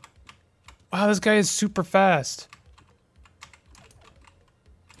 Wow, this guy is super fast.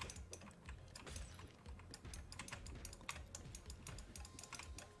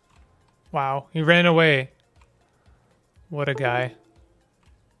 Wow, he ran away. What a guy.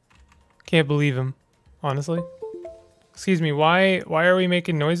 Can't believe him, honestly. Excuse me, why are we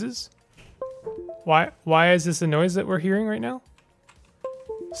making noises? Why is this a noise that we're hearing right now?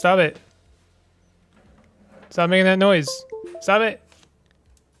 Stop it. Stop making that noise. Stop it.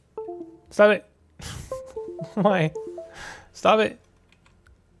 Stop it. Why? Stop it.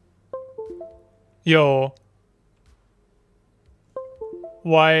 Yo.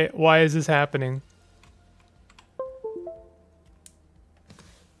 Why is this happening?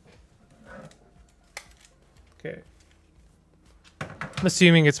 Okay. I'm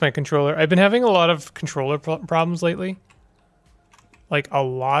assuming it's my controller. I've been having a lot of controller problems lately. Like, a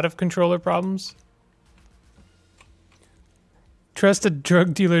lot of controller problems. Trust a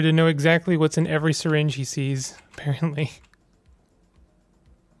drug dealer to know exactly what's in every syringe he sees, apparently.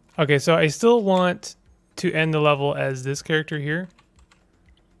 Okay, so I still want to end the level as this character here.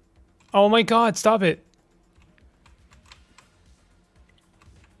 Oh my god, stop it!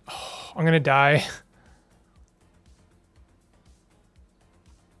 Oh, I'm gonna die.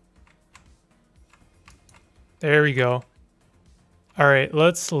 There we go. Alright,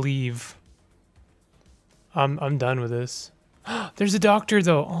 let's leave. I'm done with this. There's a doctor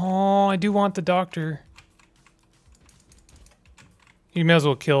though. Oh, I do want the doctor. You may as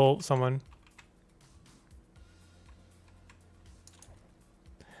well kill someone.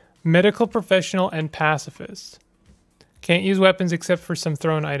 Medical professional and pacifist. Can't use weapons except for some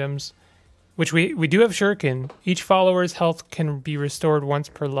thrown items. Which we do have shuriken. Each follower's health can be restored once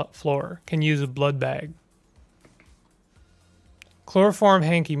per floor. Can use a blood bag. Chloroform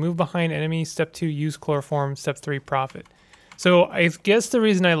hanky. Move behind enemy. Step 2, use chloroform. Step 3, profit. So I guess the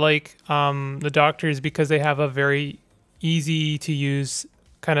reason I like the doctor is because they have a very easy to use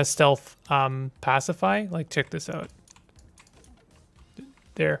kind of stealth pacify. Like, check this out.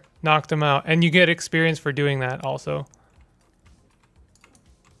 There, knocked them out. And you get experience for doing that also.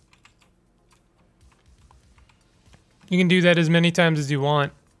 You can do that as many times as you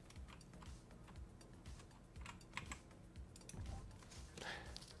want.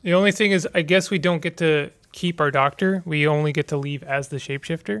 The only thing is, I guess we don't get to keep our doctor. We only get to leave as the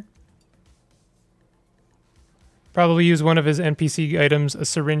shapeshifter. Probably use one of his NPC items, a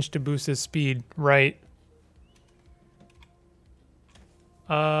syringe to boost his speed. Right.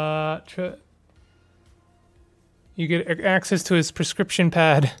 You get access to his prescription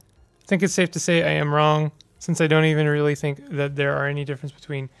pad. I think it's safe to say I am wrong, since I don't even really think that there are any difference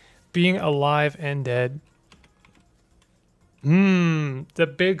between being alive and dead. The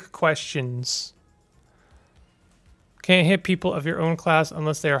big questions. Can't hit people of your own class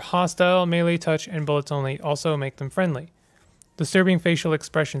unless they are hostile, melee, touch, and bullets only. Also make them friendly. Disturbing facial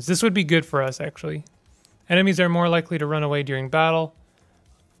expressions. This would be good for us, actually. Enemies are more likely to run away during battle.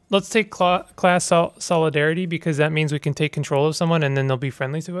 Let's take class solidarity, because that means we can take control of someone and then they'll be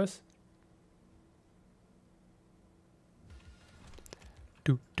friendly to us.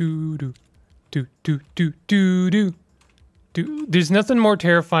 Do do do do do do do do. There's nothing more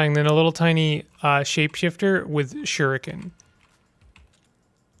terrifying than a little tiny shapeshifter with shuriken.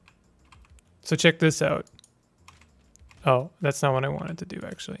 So check this out. Oh, that's not what I wanted to do,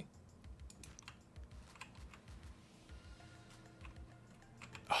 actually.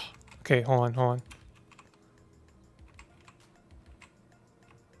 Oh, okay, hold on.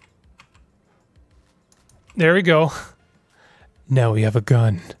 There we go. Now we have a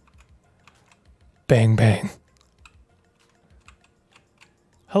gun. Bang, bang.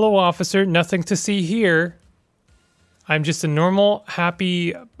 Hello, officer. Nothing to see here. I'm just a normal,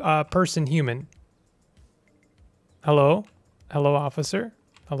 happy person human. Hello? Hello, officer?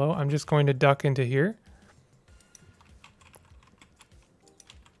 Hello? I'm just going to duck into here.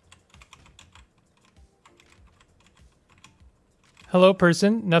 Hello,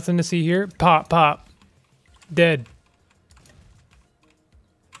 person. Nothing to see here. Pop, pop. Dead.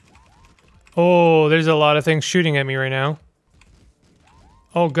 Oh, there's a lot of things shooting at me right now.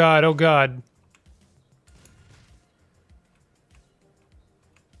 Oh god, oh god.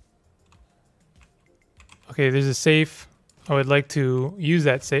 Okay, there's a safe. I would like to use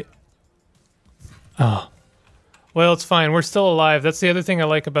that safe. Oh. Well, it's fine. We're still alive. That's the other thing I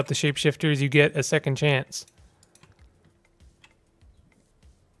like about the shapeshifters. You get a second chance.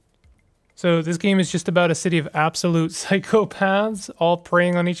 So this game is just about a city of absolute psychopaths, all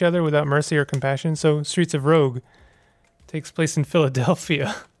preying on each other without mercy or compassion. So Streets of Rogue takes place in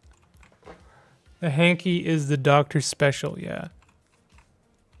Philadelphia. The hanky is the doctor's special, yeah.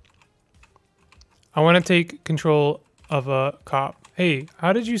 I want to take control of a cop. Hey,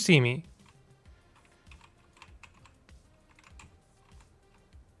 how did you see me?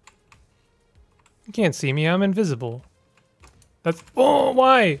 You can't see me, I'm invisible. That's... Oh,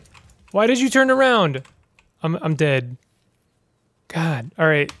 why? Why did you turn around? I'm dead. God,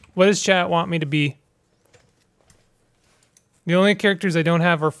 alright. What does chat want me to be? The only characters I don't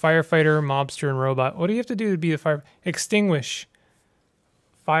have are firefighter, mobster, and robot. What do you have to do to be the fire? Extinguish.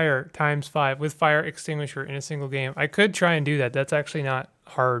 Fire ×5 with fire extinguisher in a single game. I could try and do that. That's actually not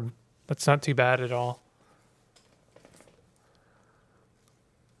hard. That's not too bad at all.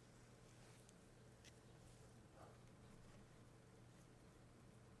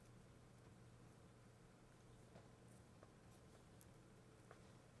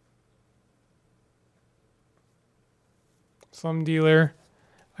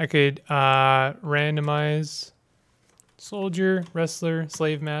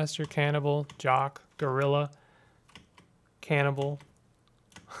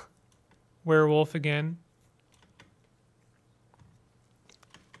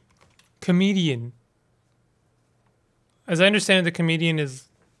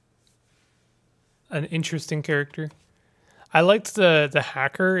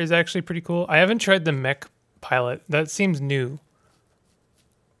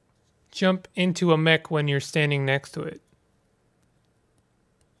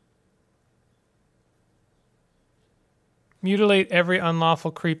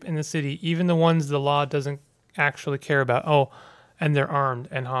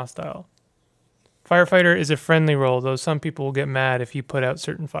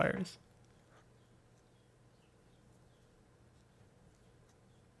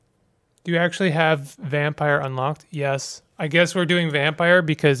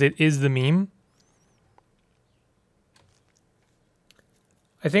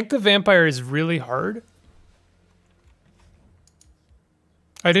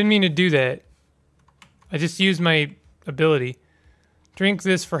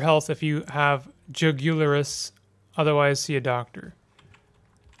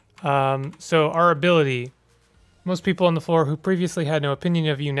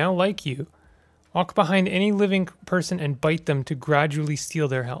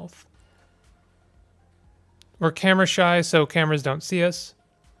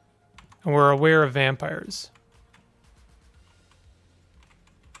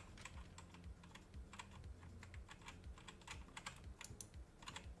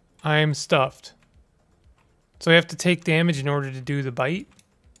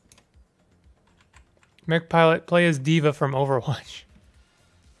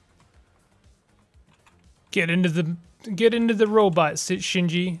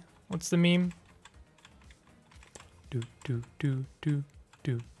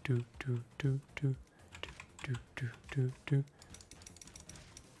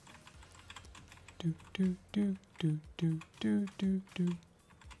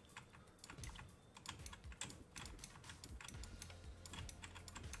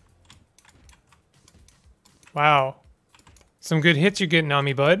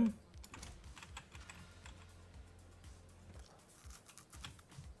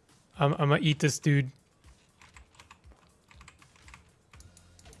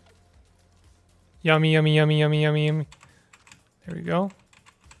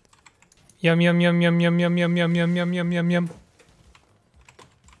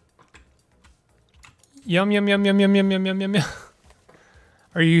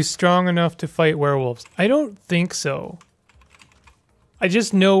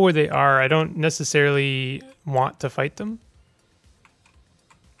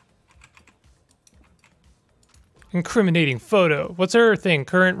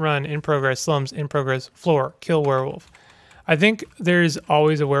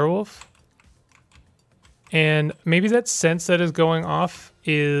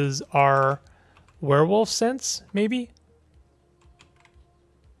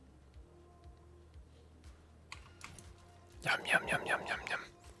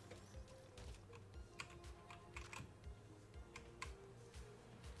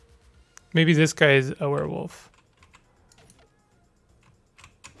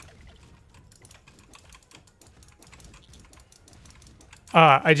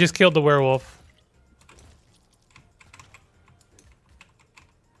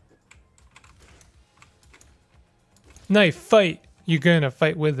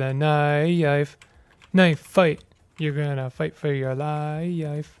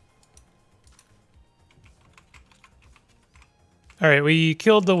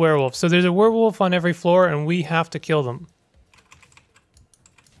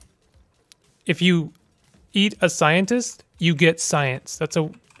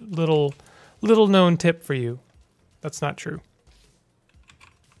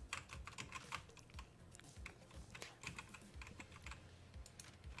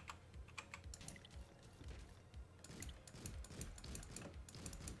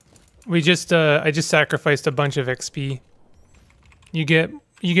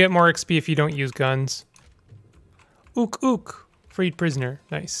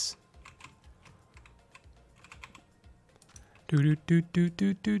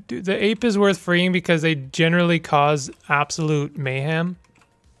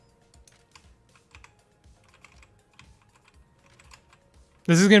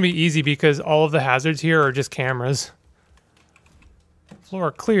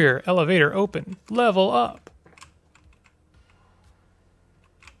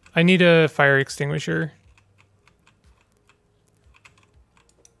 I need a fire extinguisher.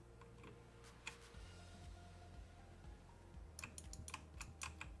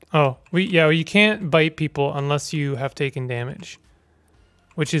 Oh, you can't bite people unless you have taken damage,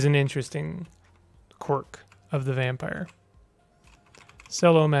 which is an interesting quirk of the vampire.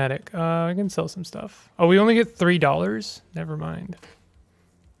 Sell-o-matic. I can sell some stuff. Oh, we only get $3? Never mind.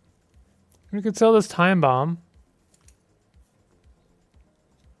 We could sell this time bomb.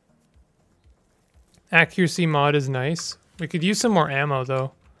 Accuracy mod is nice. We could use some more ammo,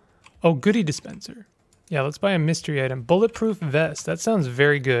 though. Oh, goodie dispenser. Yeah, let's buy a mystery item. Bulletproof vest. That sounds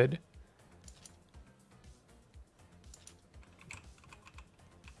very good.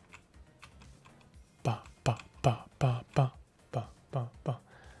 Ba, ba, ba, ba, ba, ba, ba, ba.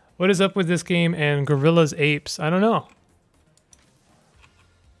 What is up with this game and Gorilla's Apes? I don't know.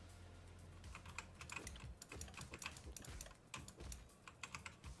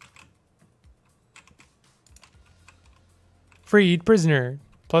 Freed prisoner.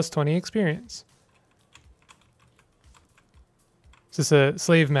 Plus 20 experience. Is this a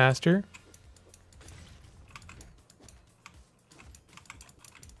slave master?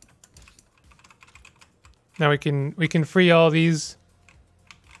 Now we can free all these.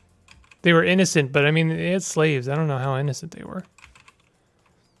 They were innocent, but I mean, they had slaves. I don't know how innocent they were.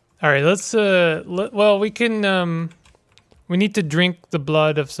 All right, let's well, we can we need to drink the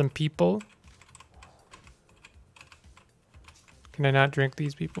blood of some people. Can I not drink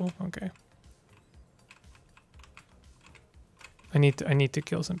these people? Okay. I need to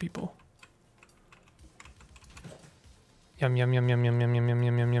kill some people. Yum yum yum yum yum yum yum yum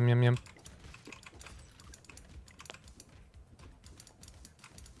yum yum yum yum yum.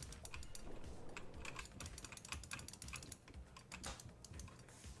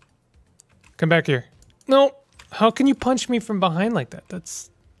 Come back here. No! How can you punch me from behind like that? That's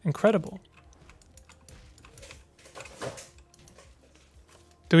incredible.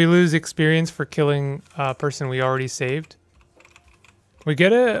 Do we lose experience for killing a person we already saved? We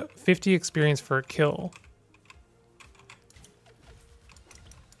get a 50 experience for a kill.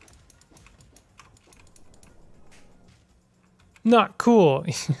 Not cool.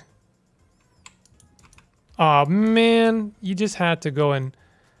 Aw, man. You just had to go and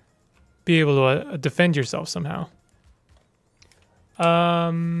be able to defend yourself somehow.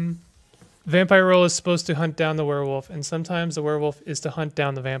 Vampire role is supposed to hunt down the werewolf, and sometimes the werewolf is to hunt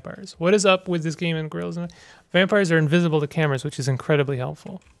down the vampires. What is up with this game and Gorillas? Vampires are invisible to cameras, which is incredibly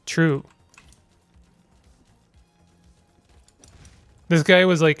helpful. True. This guy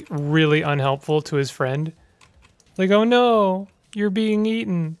was like really unhelpful to his friend. Like, oh no, you're being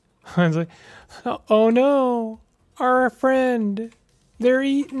eaten. I was like, oh no, our friend, they're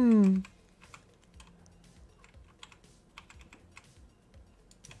eaten.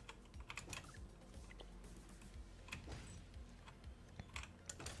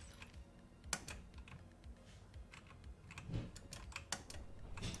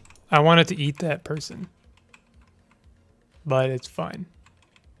 I wanted to eat that person, but it's fine.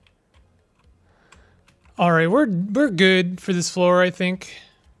 All right, we're good for this floor, I think.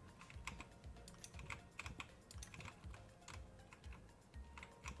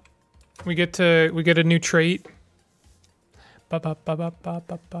 We get a new trait.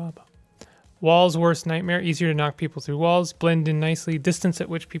 Walls worst nightmare, easier to knock people through walls, blend in nicely, distance at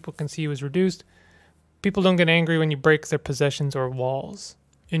which people can see you is reduced. People don't get angry when you break their possessions or walls.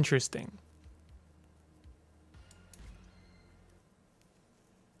 Interesting.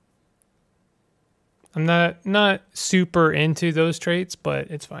 I'm not super into those traits, but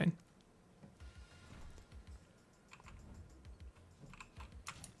it's fine.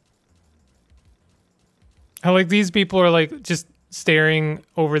 I like these people are like just staring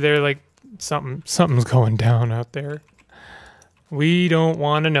over there like something's going down out there. We don't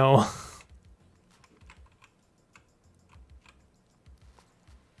want to know.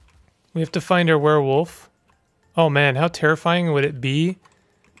 We have to find our werewolf. Oh man, how terrifying would it be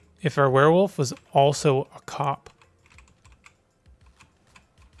if our werewolf was also a cop?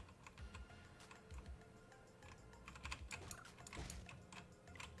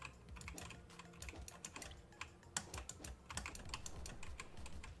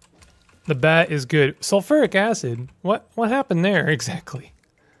 The bat is good. Sulfuric acid. What happened there exactly?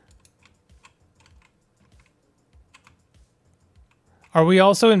 Are we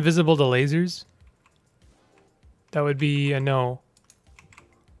also invisible to lasers? That would be a no.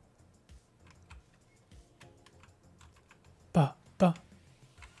 Ba ba.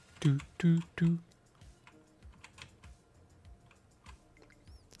 Do do do.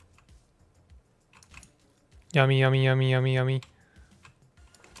 Yummy yummy yummy yummy yummy.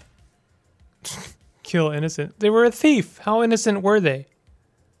 Kill innocent. They were a thief. How innocent were they?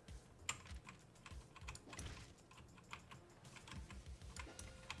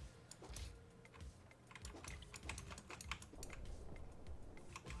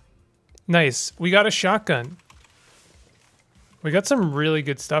 Nice. We got a shotgun. We got some really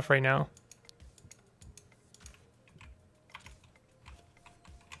good stuff right now.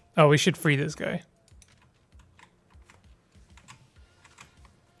 Oh, we should free this guy.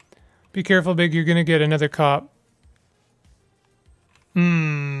 Be careful, Big. You're gonna get another cop.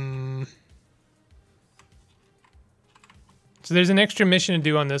 So there's an extra mission to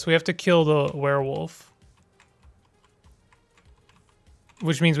do on this. We have to kill the werewolf.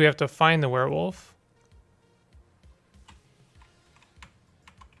 Which means we have to find the werewolf.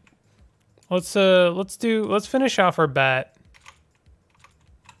 Let's finish off our bat.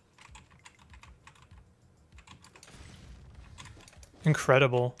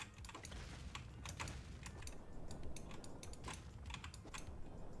 Incredible.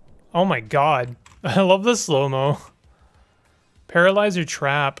 Oh my god. I love the slow-mo. Paralyzer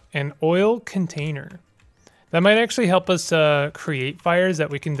trap and oil container. That might actually help us create fires that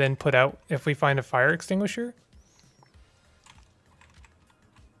we can then put out if we find a fire extinguisher.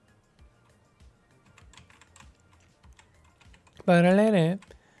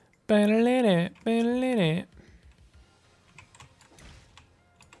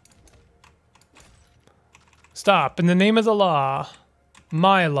 Stop, in the name of the law.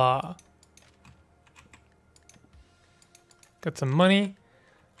 My law. Got some money.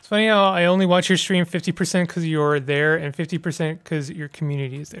 It's funny how I only watch your stream 50% because you're there and 50% because your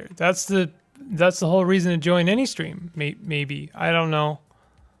community is there. That's the whole reason to join any stream. Maybe. I don't know.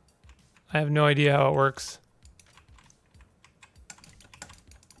 I have no idea how it works.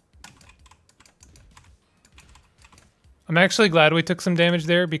 I'm actually glad we took some damage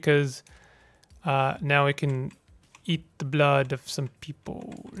there because now we can eat the blood of some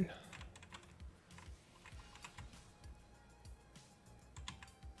people.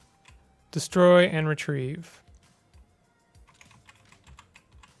 Destroy and retrieve.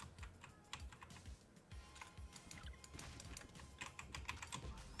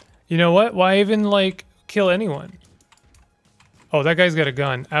 You know what? Why even, like, kill anyone? Oh, that guy's got a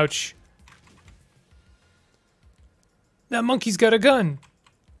gun. Ouch. That monkey's got a gun.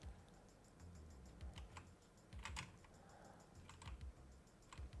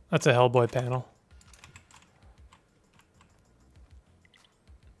 That's a Hellboy panel.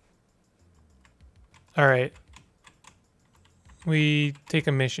 All right. We take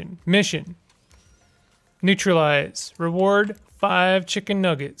a mission. Mission. Neutralize. Reward 5 chicken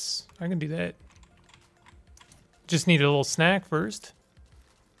nuggets. I can do that. Just need a little snack first.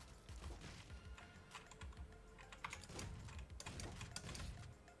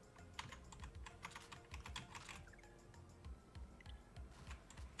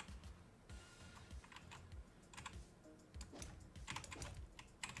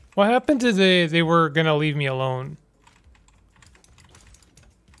 What happened to they were gonna leave me alone?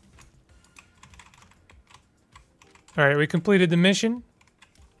 All right, we completed the mission.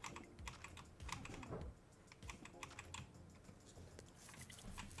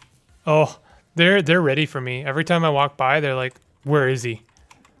 Oh, they're ready for me. Every time I walk by, they're like, "Where is he?"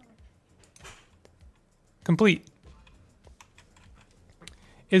 Complete.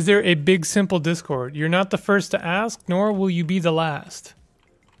 Is there a big simple Discord? You're not the first to ask, nor will you be the last.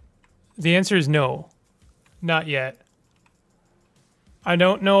 The answer is no. Not yet. I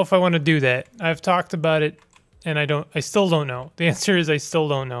don't know if I want to do that. I've talked about it and I still don't know. The answer is I still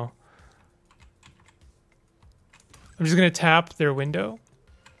don't know. I'm just going to tap their window.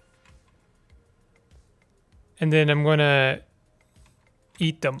 And then I'm going to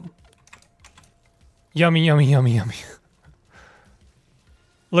eat them. Yummy, yummy, yummy, yummy.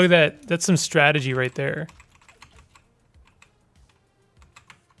 Look at that. That's some strategy right there.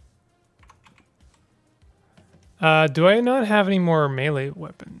 Do I not have any more melee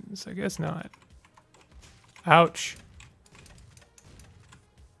weapons? I guess not. Ouch.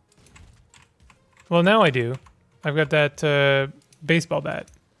 Well, now I do. I've got that baseball bat.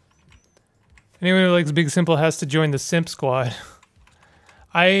 Anyone who likes Big Simple has to join the Simp Squad.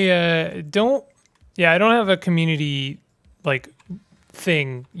 I don't have a community, like,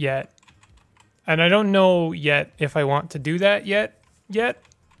 thing yet. And I don't know yet if I want to do that yet.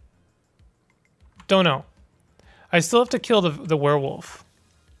 Don't know. I still have to kill the werewolf.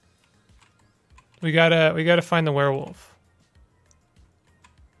 We gotta find the werewolf.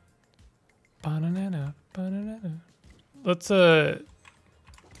 Banana, banana. Let's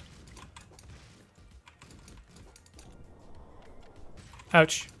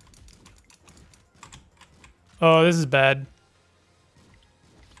Ouch. Oh, this is bad.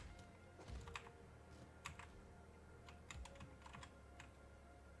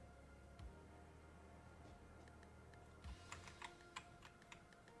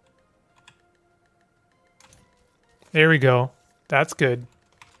 There we go. That's good.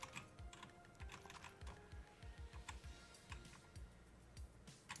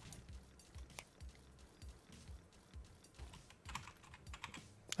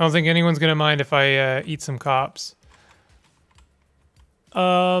 I don't think anyone's gonna mind if I eat some cops.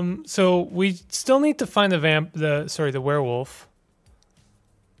 So we still need to find the werewolf.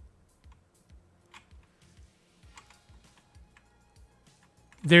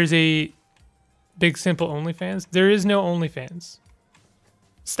 There's a Big Simple OnlyFans. There is no OnlyFans.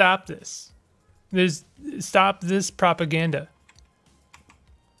 Stop this. Stop this propaganda.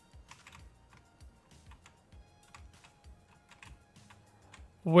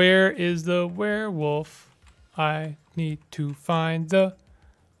 Where is the werewolf? I need to find the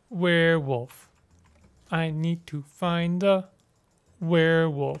werewolf. I need to find the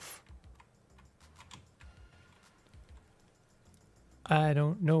werewolf. I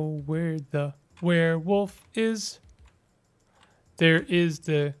don't know where the werewolf is. There is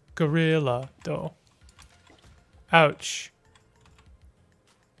the gorilla, though. Ouch.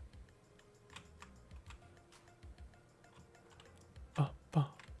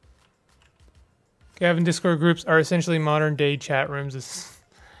 Gavin, Discord groups are essentially modern day chat rooms.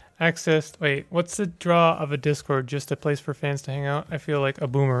 Accessed. Wait, what's the draw of a Discord? Just a place for fans to hang out? I feel like a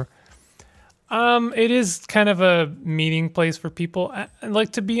boomer. It is kind of a meeting place for people.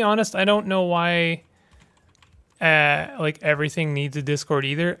 Like, to be honest, I don't know why like everything needs a Discord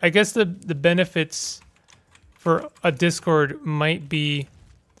either. I guess the benefits for a Discord might be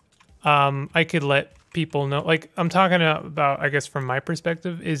I could let people know, like I'm talking about, I guess from my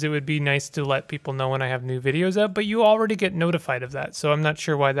perspective, is it would be nice to let people know when I have new videos up, but you already get notified of that, so I'm not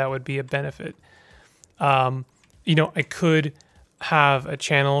sure why that would be a benefit. You know, I could have a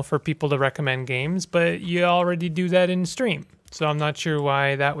channel for people to recommend games, but you already do that in stream, so I'm not sure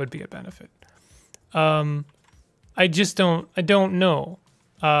why that would be a benefit. I don't know.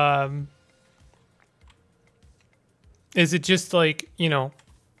 Is it just like, you know,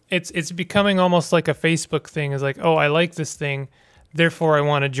 it's becoming almost like a Facebook thing. Is like, oh, I like this thing, therefore I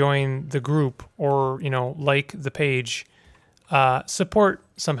want to join the group, or, you know, like the page, support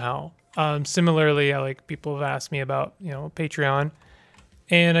somehow. Similarly, people have asked me about, you know, Patreon,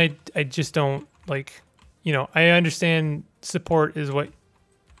 and I just don't, like, you know, I understand support is what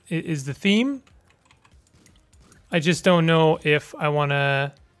is the theme. I just don't know if I want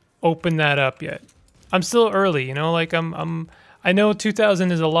to open that up yet. I'm still early, you know, like I know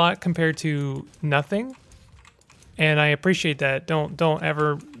 2,000 is a lot compared to nothing, and I appreciate that. Don't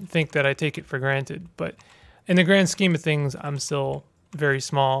ever think that I take it for granted, but in the grand scheme of things, I'm still very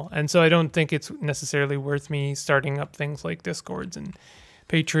small, and so I don't think it's necessarily worth me starting up things like Discords and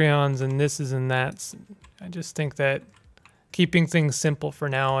Patreons and thises and that's. I just think that keeping things simple for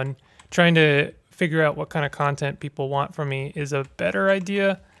now and trying to figure out what kind of content people want from me is a better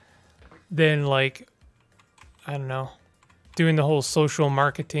idea than, like, I don't know, doing the whole social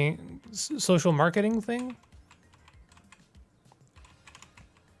marketing thing.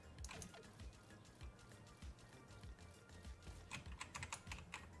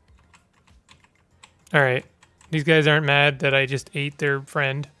 All right, these guys aren't mad that I just ate their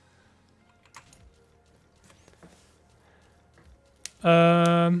friend.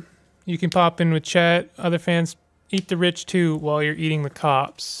 You can pop in with chat. Other fans, eat the rich too while you're eating the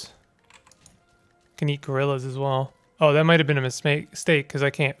cops. Can eat gorillas as well. Oh, that might have been a mistake because I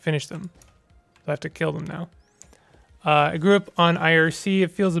can't finish them. I have to kill them now. I grew up on IRC.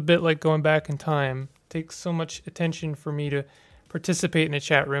 It feels a bit like going back in time. It takes so much attention for me to participate in a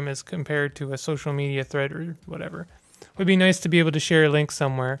chat room as compared to a social media thread or whatever. It would be nice to be able to share a link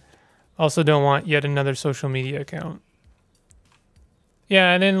somewhere. Also don't want yet another social media account.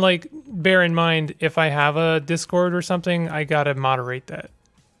 Yeah, and then, like, bear in mind, if I have a Discord or something, I gotta moderate that.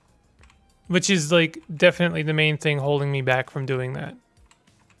 Which is, like, definitely the main thing holding me back from doing that.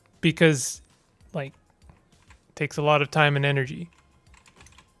 Because, like, it takes a lot of time and energy.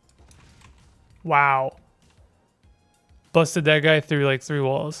 Wow. Busted that guy through, like, 3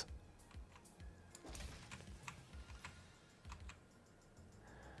 walls.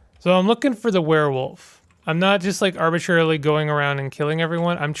 So I'm looking for the werewolf. I'm not just, like, arbitrarily going around and killing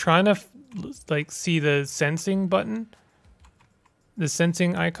everyone. I'm trying to, like, see the sensing button. The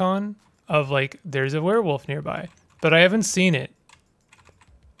sensing icon of, like, there's a werewolf nearby. But I haven't seen it.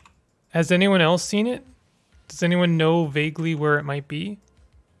 Has anyone else seen it? Does anyone know vaguely where it might be?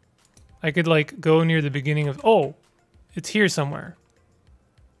 I could like go near the beginning of... Oh, it's here somewhere.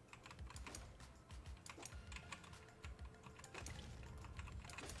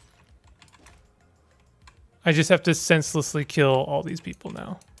 I just have to senselessly kill all these people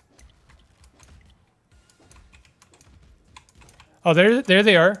now. Oh, there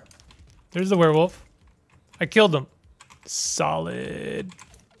they are. There's the werewolf. I killed them. Solid.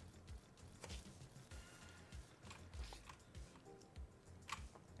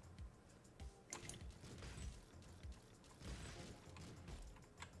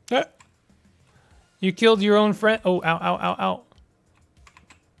 Ah. You killed your own friend. Oh, ow, ow, ow, ow.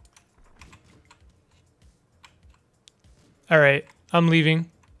 All right, I'm leaving.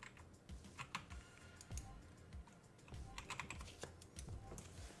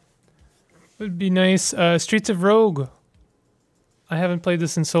 Would be nice. Streets of Rogue. I haven't played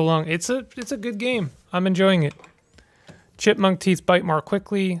this in so long. It's a good game. I'm enjoying it. Chipmunk teeth bite more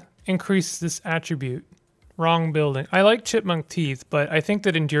quickly. Increase this attribute. Wrong building. I like chipmunk teeth, but I think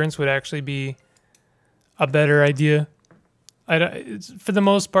that endurance would actually be a better idea. For the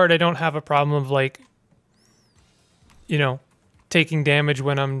most part, I don't have a problem of like, you know, taking damage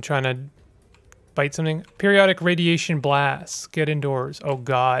when I'm trying to bite something. Periodic radiation blasts. Get indoors. Oh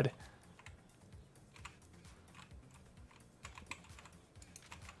God.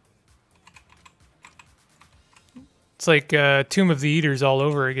 It's like Tomb of the Eaters all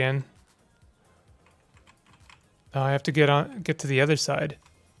over again. Oh, I have to get to the other side.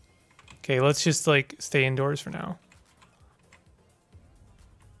 Okay, let's just like stay indoors for now.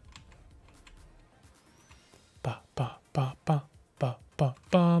 Ba ba ba ba ba ba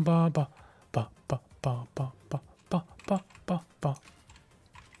ba ba ba ba ba ba ba ba ba ba ba ba.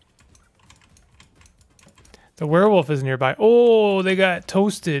 The werewolf is nearby. Oh, they got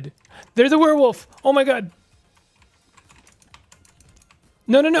toasted. There's a werewolf. Oh my God.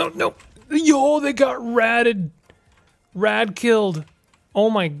 No, no, no, no. Yo, they got ratted. Rad killed. Oh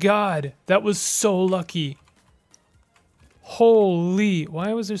my God. That was so lucky. Holy.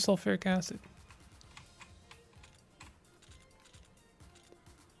 Why was there sulfuric acid?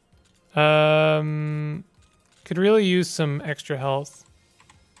 Could really use some extra health.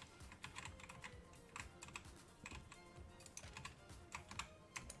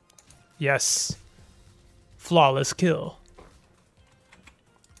 Yes. Flawless kill.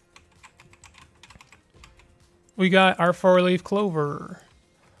 We got our 4-leaf clover.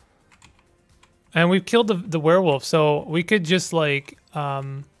 And we've killed the werewolf, so we could just like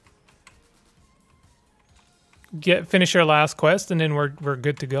finish our last quest and then we're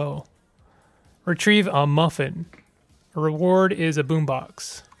good to go. Retrieve a muffin. A reward is a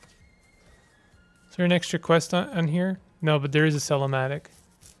boombox. Is there an extra quest on here? No, but there is a Cellomatic.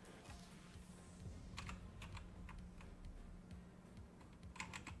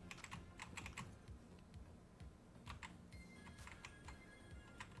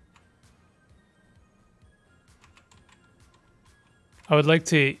 I would like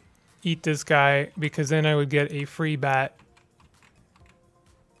to eat this guy because then I would get a free bat.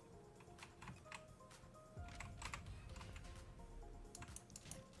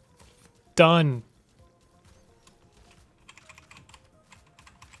 Done.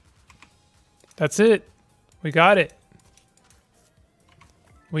 That's it. We got it.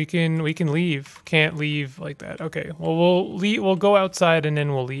 We can leave. Can't leave like that. Okay. Well, we'll leave. We'll go outside and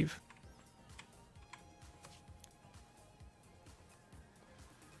then we'll leave.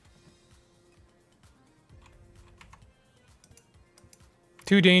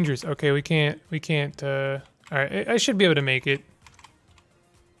 Too dangerous. Okay, we can't, all right, I should be able to make it.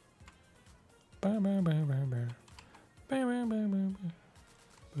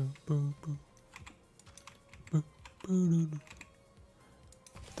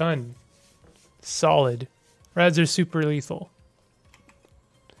 Done. Solid. Rads are super lethal.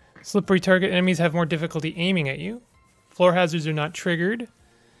 Slippery target enemies have more difficulty aiming at you. Floor hazards are not triggered.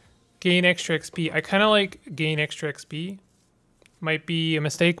 Gain extra XP. I kind of like gain extra XP. Might be a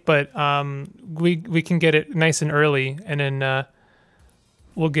mistake, but we can get it nice and early, and then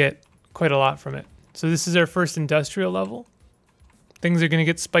we'll get quite a lot from it. So this is our first industrial level. Things are going to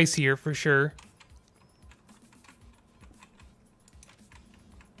get spicier for sure.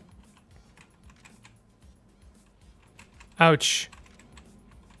 Ouch.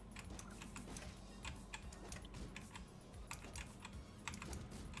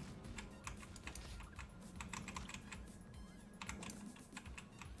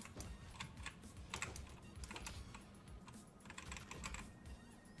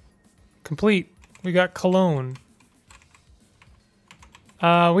 Complete. We got cologne.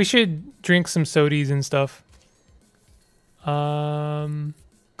 We should drink some sodies and stuff.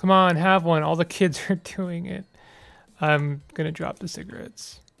 Come on, have one. All the kids are doing it. I'm gonna drop the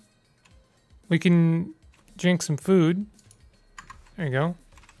cigarettes. We can drink some food. There you go.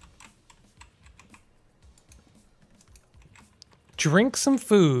 Drink some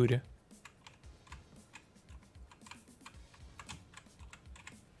food.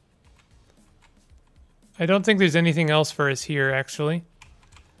 I don't think there's anything else for us here, actually.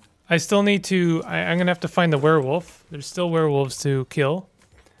 I still need to... I'm gonna have to find the werewolf. There's still werewolves to kill.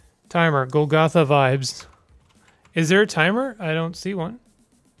 Timer. Golgotha vibes. Is there a timer? I don't see one.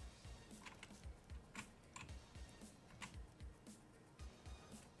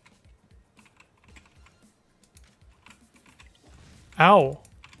 Ow.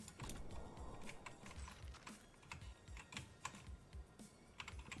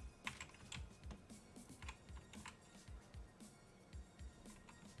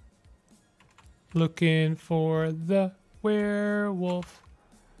 Looking for the werewolf.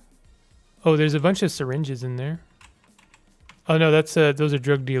 Oh, there's a bunch of syringes in there. Oh no, that's those are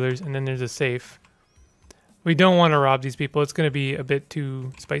drug dealers, and then there's a safe. We don't want to rob these people. It's going to be a bit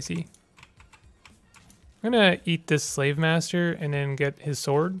too spicy. I'm going to eat this slave master and then get his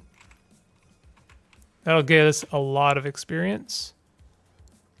sword. That'll get us a lot of experience.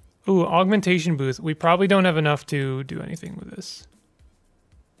 Ooh, augmentation booth. We probably don't have enough to do anything with this.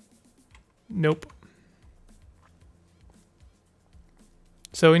 Nope.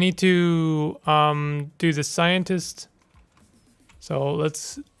 So we need to do the scientist. So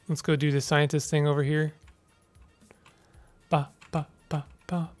let's go do the scientist thing over here. Ba ba ba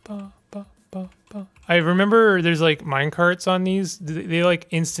ba ba ba ba ba. I remember there's like mine carts on these. They like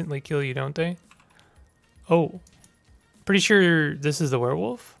instantly kill you, don't they? Oh, pretty sure this is the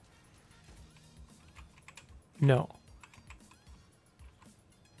werewolf. No.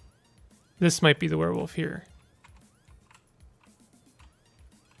 This might be the werewolf here.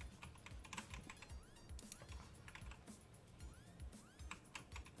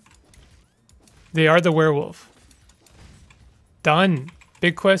 They are the werewolf. Done.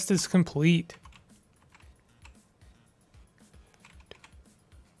 Big quest is complete.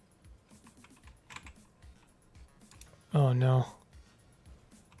 Oh no.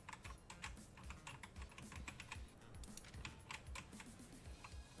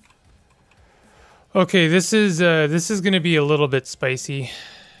 Okay, this is gonna be a little bit spicy.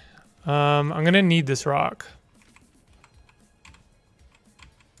 I'm gonna need this rock.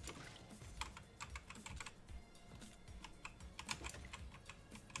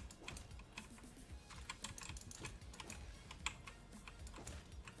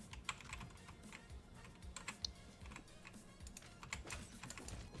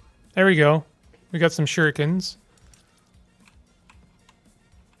 There we go. We got some shurikens.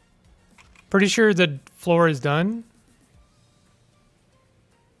 Pretty sure the floor is done.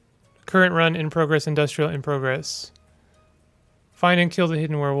 Current run in progress, industrial in progress. Find and kill the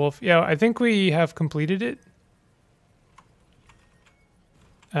hidden werewolf. Yeah, I think we have completed it.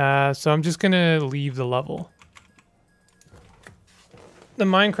 So I'm just gonna leave the level. The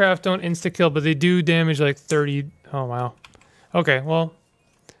Minecraft don't insta-kill, but they do damage like 30. Oh, wow. Okay, well.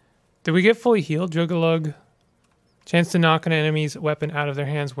 Did we get fully healed? Jugalug. Chance to knock an enemy's weapon out of their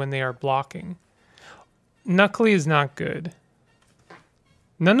hands when they are blocking. Knuckly is not good.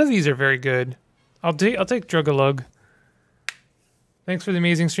 None of these are very good. I'll take Drugalug. Thanks for the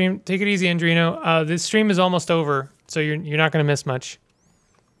amazing stream. Take it easy, Andrino. This stream is almost over, so you're not going to miss much.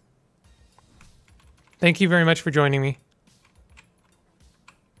 Thank you very much for joining me.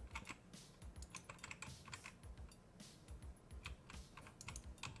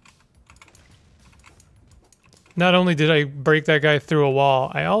 Not only did I break that guy through a wall,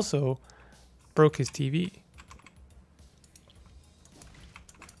 I also broke his TV.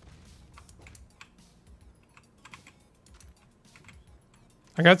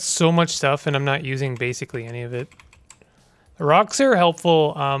 I got so much stuff and I'm not using basically any of it. The rocks are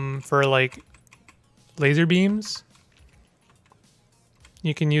helpful for like laser beams.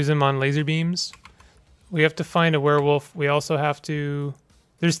 You can use them on laser beams. We have to find a werewolf. We also have to...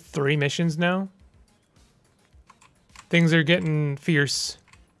 There's 3 missions now. Things are getting fierce.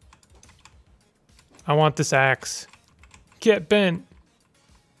 I want this axe. Get bent.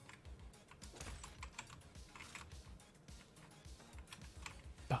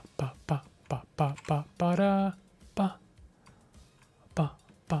 Ba ba ba ba ba ba ba da ba ba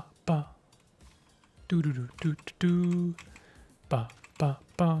ba ba do do do do do ba ba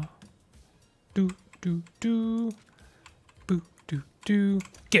ba do do do boo do do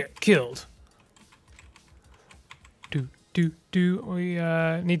get killed. We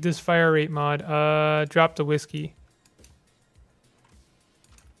need this fire rate mod. Drop the whiskey.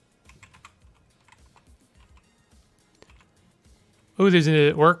 Oh, there's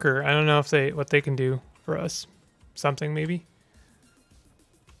a worker. I don't know if what they can do for us. Something maybe.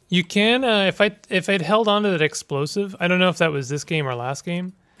 You can if I'd held on to that explosive. I don't know if that was this game or last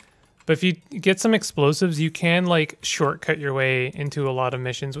game, but if you get some explosives, you can like shortcut your way into a lot of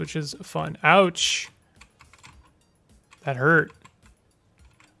missions, which is fun. Ouch. That hurt.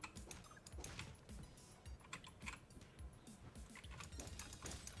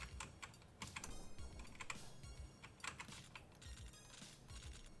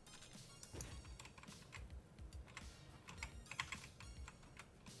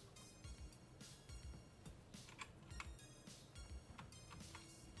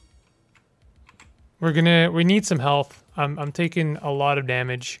 We need some health. I'm taking a lot of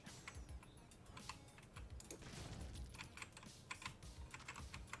damage.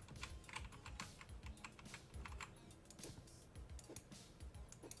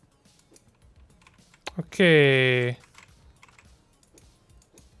 Okay.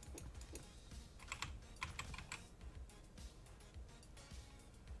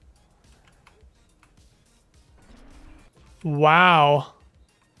 Wow.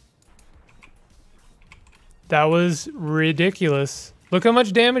 That was ridiculous. Look how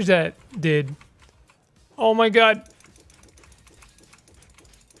much damage that did. Oh my god.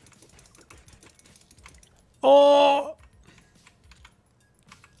 Oh!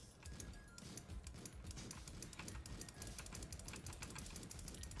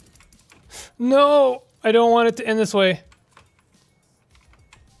 No! I don't want it to end this way.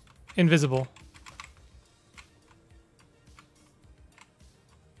 Invisible.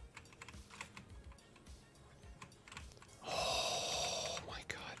 Oh my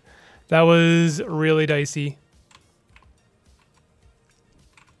god. That was really dicey.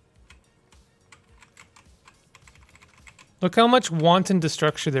 Look how much wanton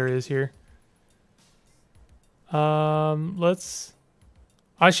destruction there is here.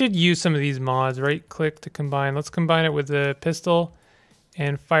 I should use some of these mods. Right click to combine. Let's combine it with the pistol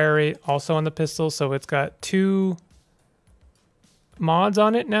and fire rate also on the pistol. So it's got 2 mods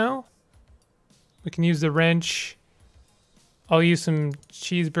on it now. We can use the wrench. I'll use some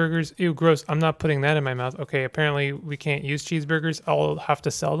cheeseburgers. Ew, gross. I'm not putting that in my mouth. Okay, apparently we can't use cheeseburgers. I'll have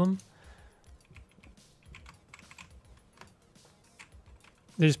to sell them.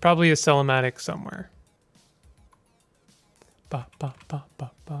 There's probably a Sell-O-Matic somewhere. Ba, ba, ba,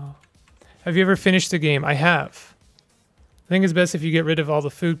 ba, ba. Have you ever finished the game? I have. I think it's best if you get rid of all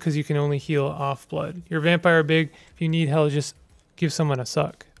the food because you can only heal off blood. You're a vampire big. If you need hell, just give someone a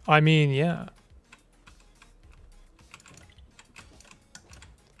suck. I mean, yeah.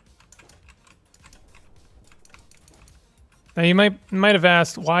 Now you might have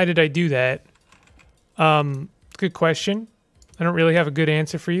asked, why did I do that? Good question. I don't really have a good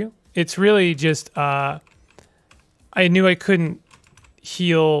answer for you. It's really just I knew I couldn't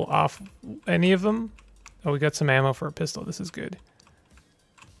heal off any of them. Oh, we got some ammo for a pistol. This is good.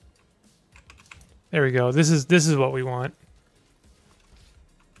 There we go. This is what we want.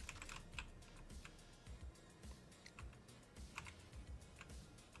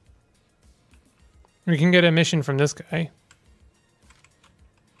 We can get a mission from this guy.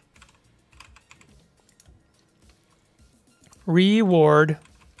 Reward.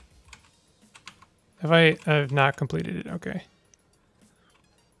 I've not completed it. Okay.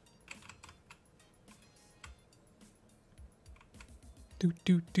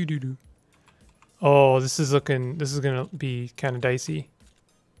 Do. Oh, this is gonna be kind of dicey.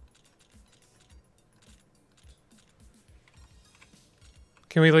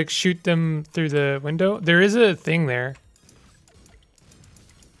 Can we like shoot them through the window? There is a thing there.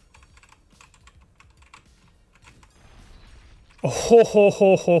 Oh ho ho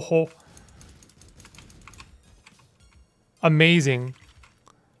ho ho ho. Amazing.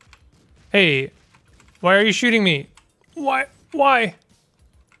 Hey, why are you shooting me? Why? Why?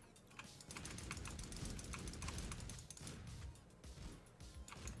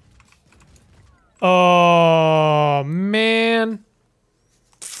 Oh, man.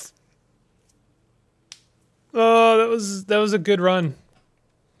 Oh, that was a good run.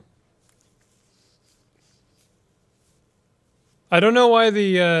 I don't know why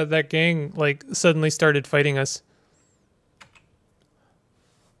the that gang like suddenly started fighting us.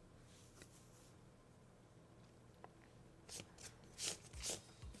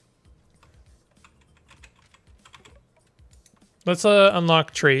 Let's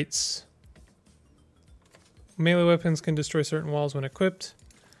unlock traits. Melee weapons can destroy certain walls when equipped.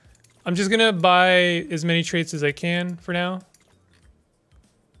 I'm just gonna buy as many traits as I can for now.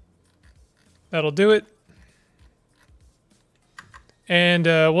 That'll do it. And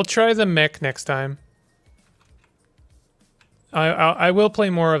we'll try the mech next time. I will play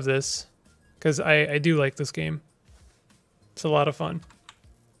more of this because I do like this game. It's a lot of fun.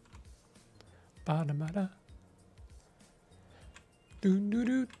 Ba-da-ba-da. Do do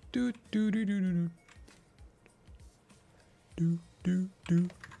do do do do do do do do.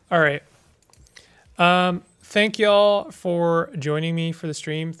 All right. Thank y'all for joining me for the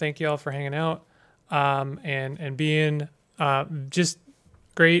stream. Thank y'all for hanging out, and being just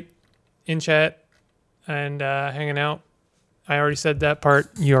great in chat and hanging out. I already said that part.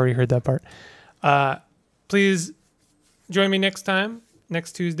 You already heard that part. Please join me next time,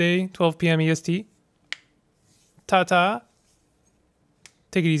 next Tuesday, 12 p.m. EST. Ta-ta.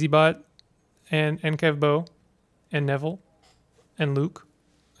 Take it easy, bot. And Kevbo. And Neville. And Luke.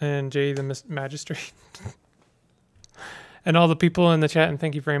 And Jay the Magistrate. And all the people in the chat, and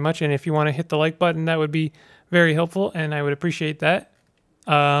thank you very much. And if you want to hit the like button, that would be very helpful, and I would appreciate that.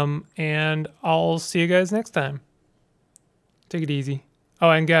 And I'll see you guys next time. Take it easy. Oh,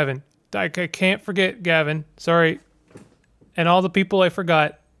 and Gavin. I can't forget Gavin. Sorry. And all the people I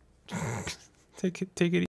forgot. Take it easy.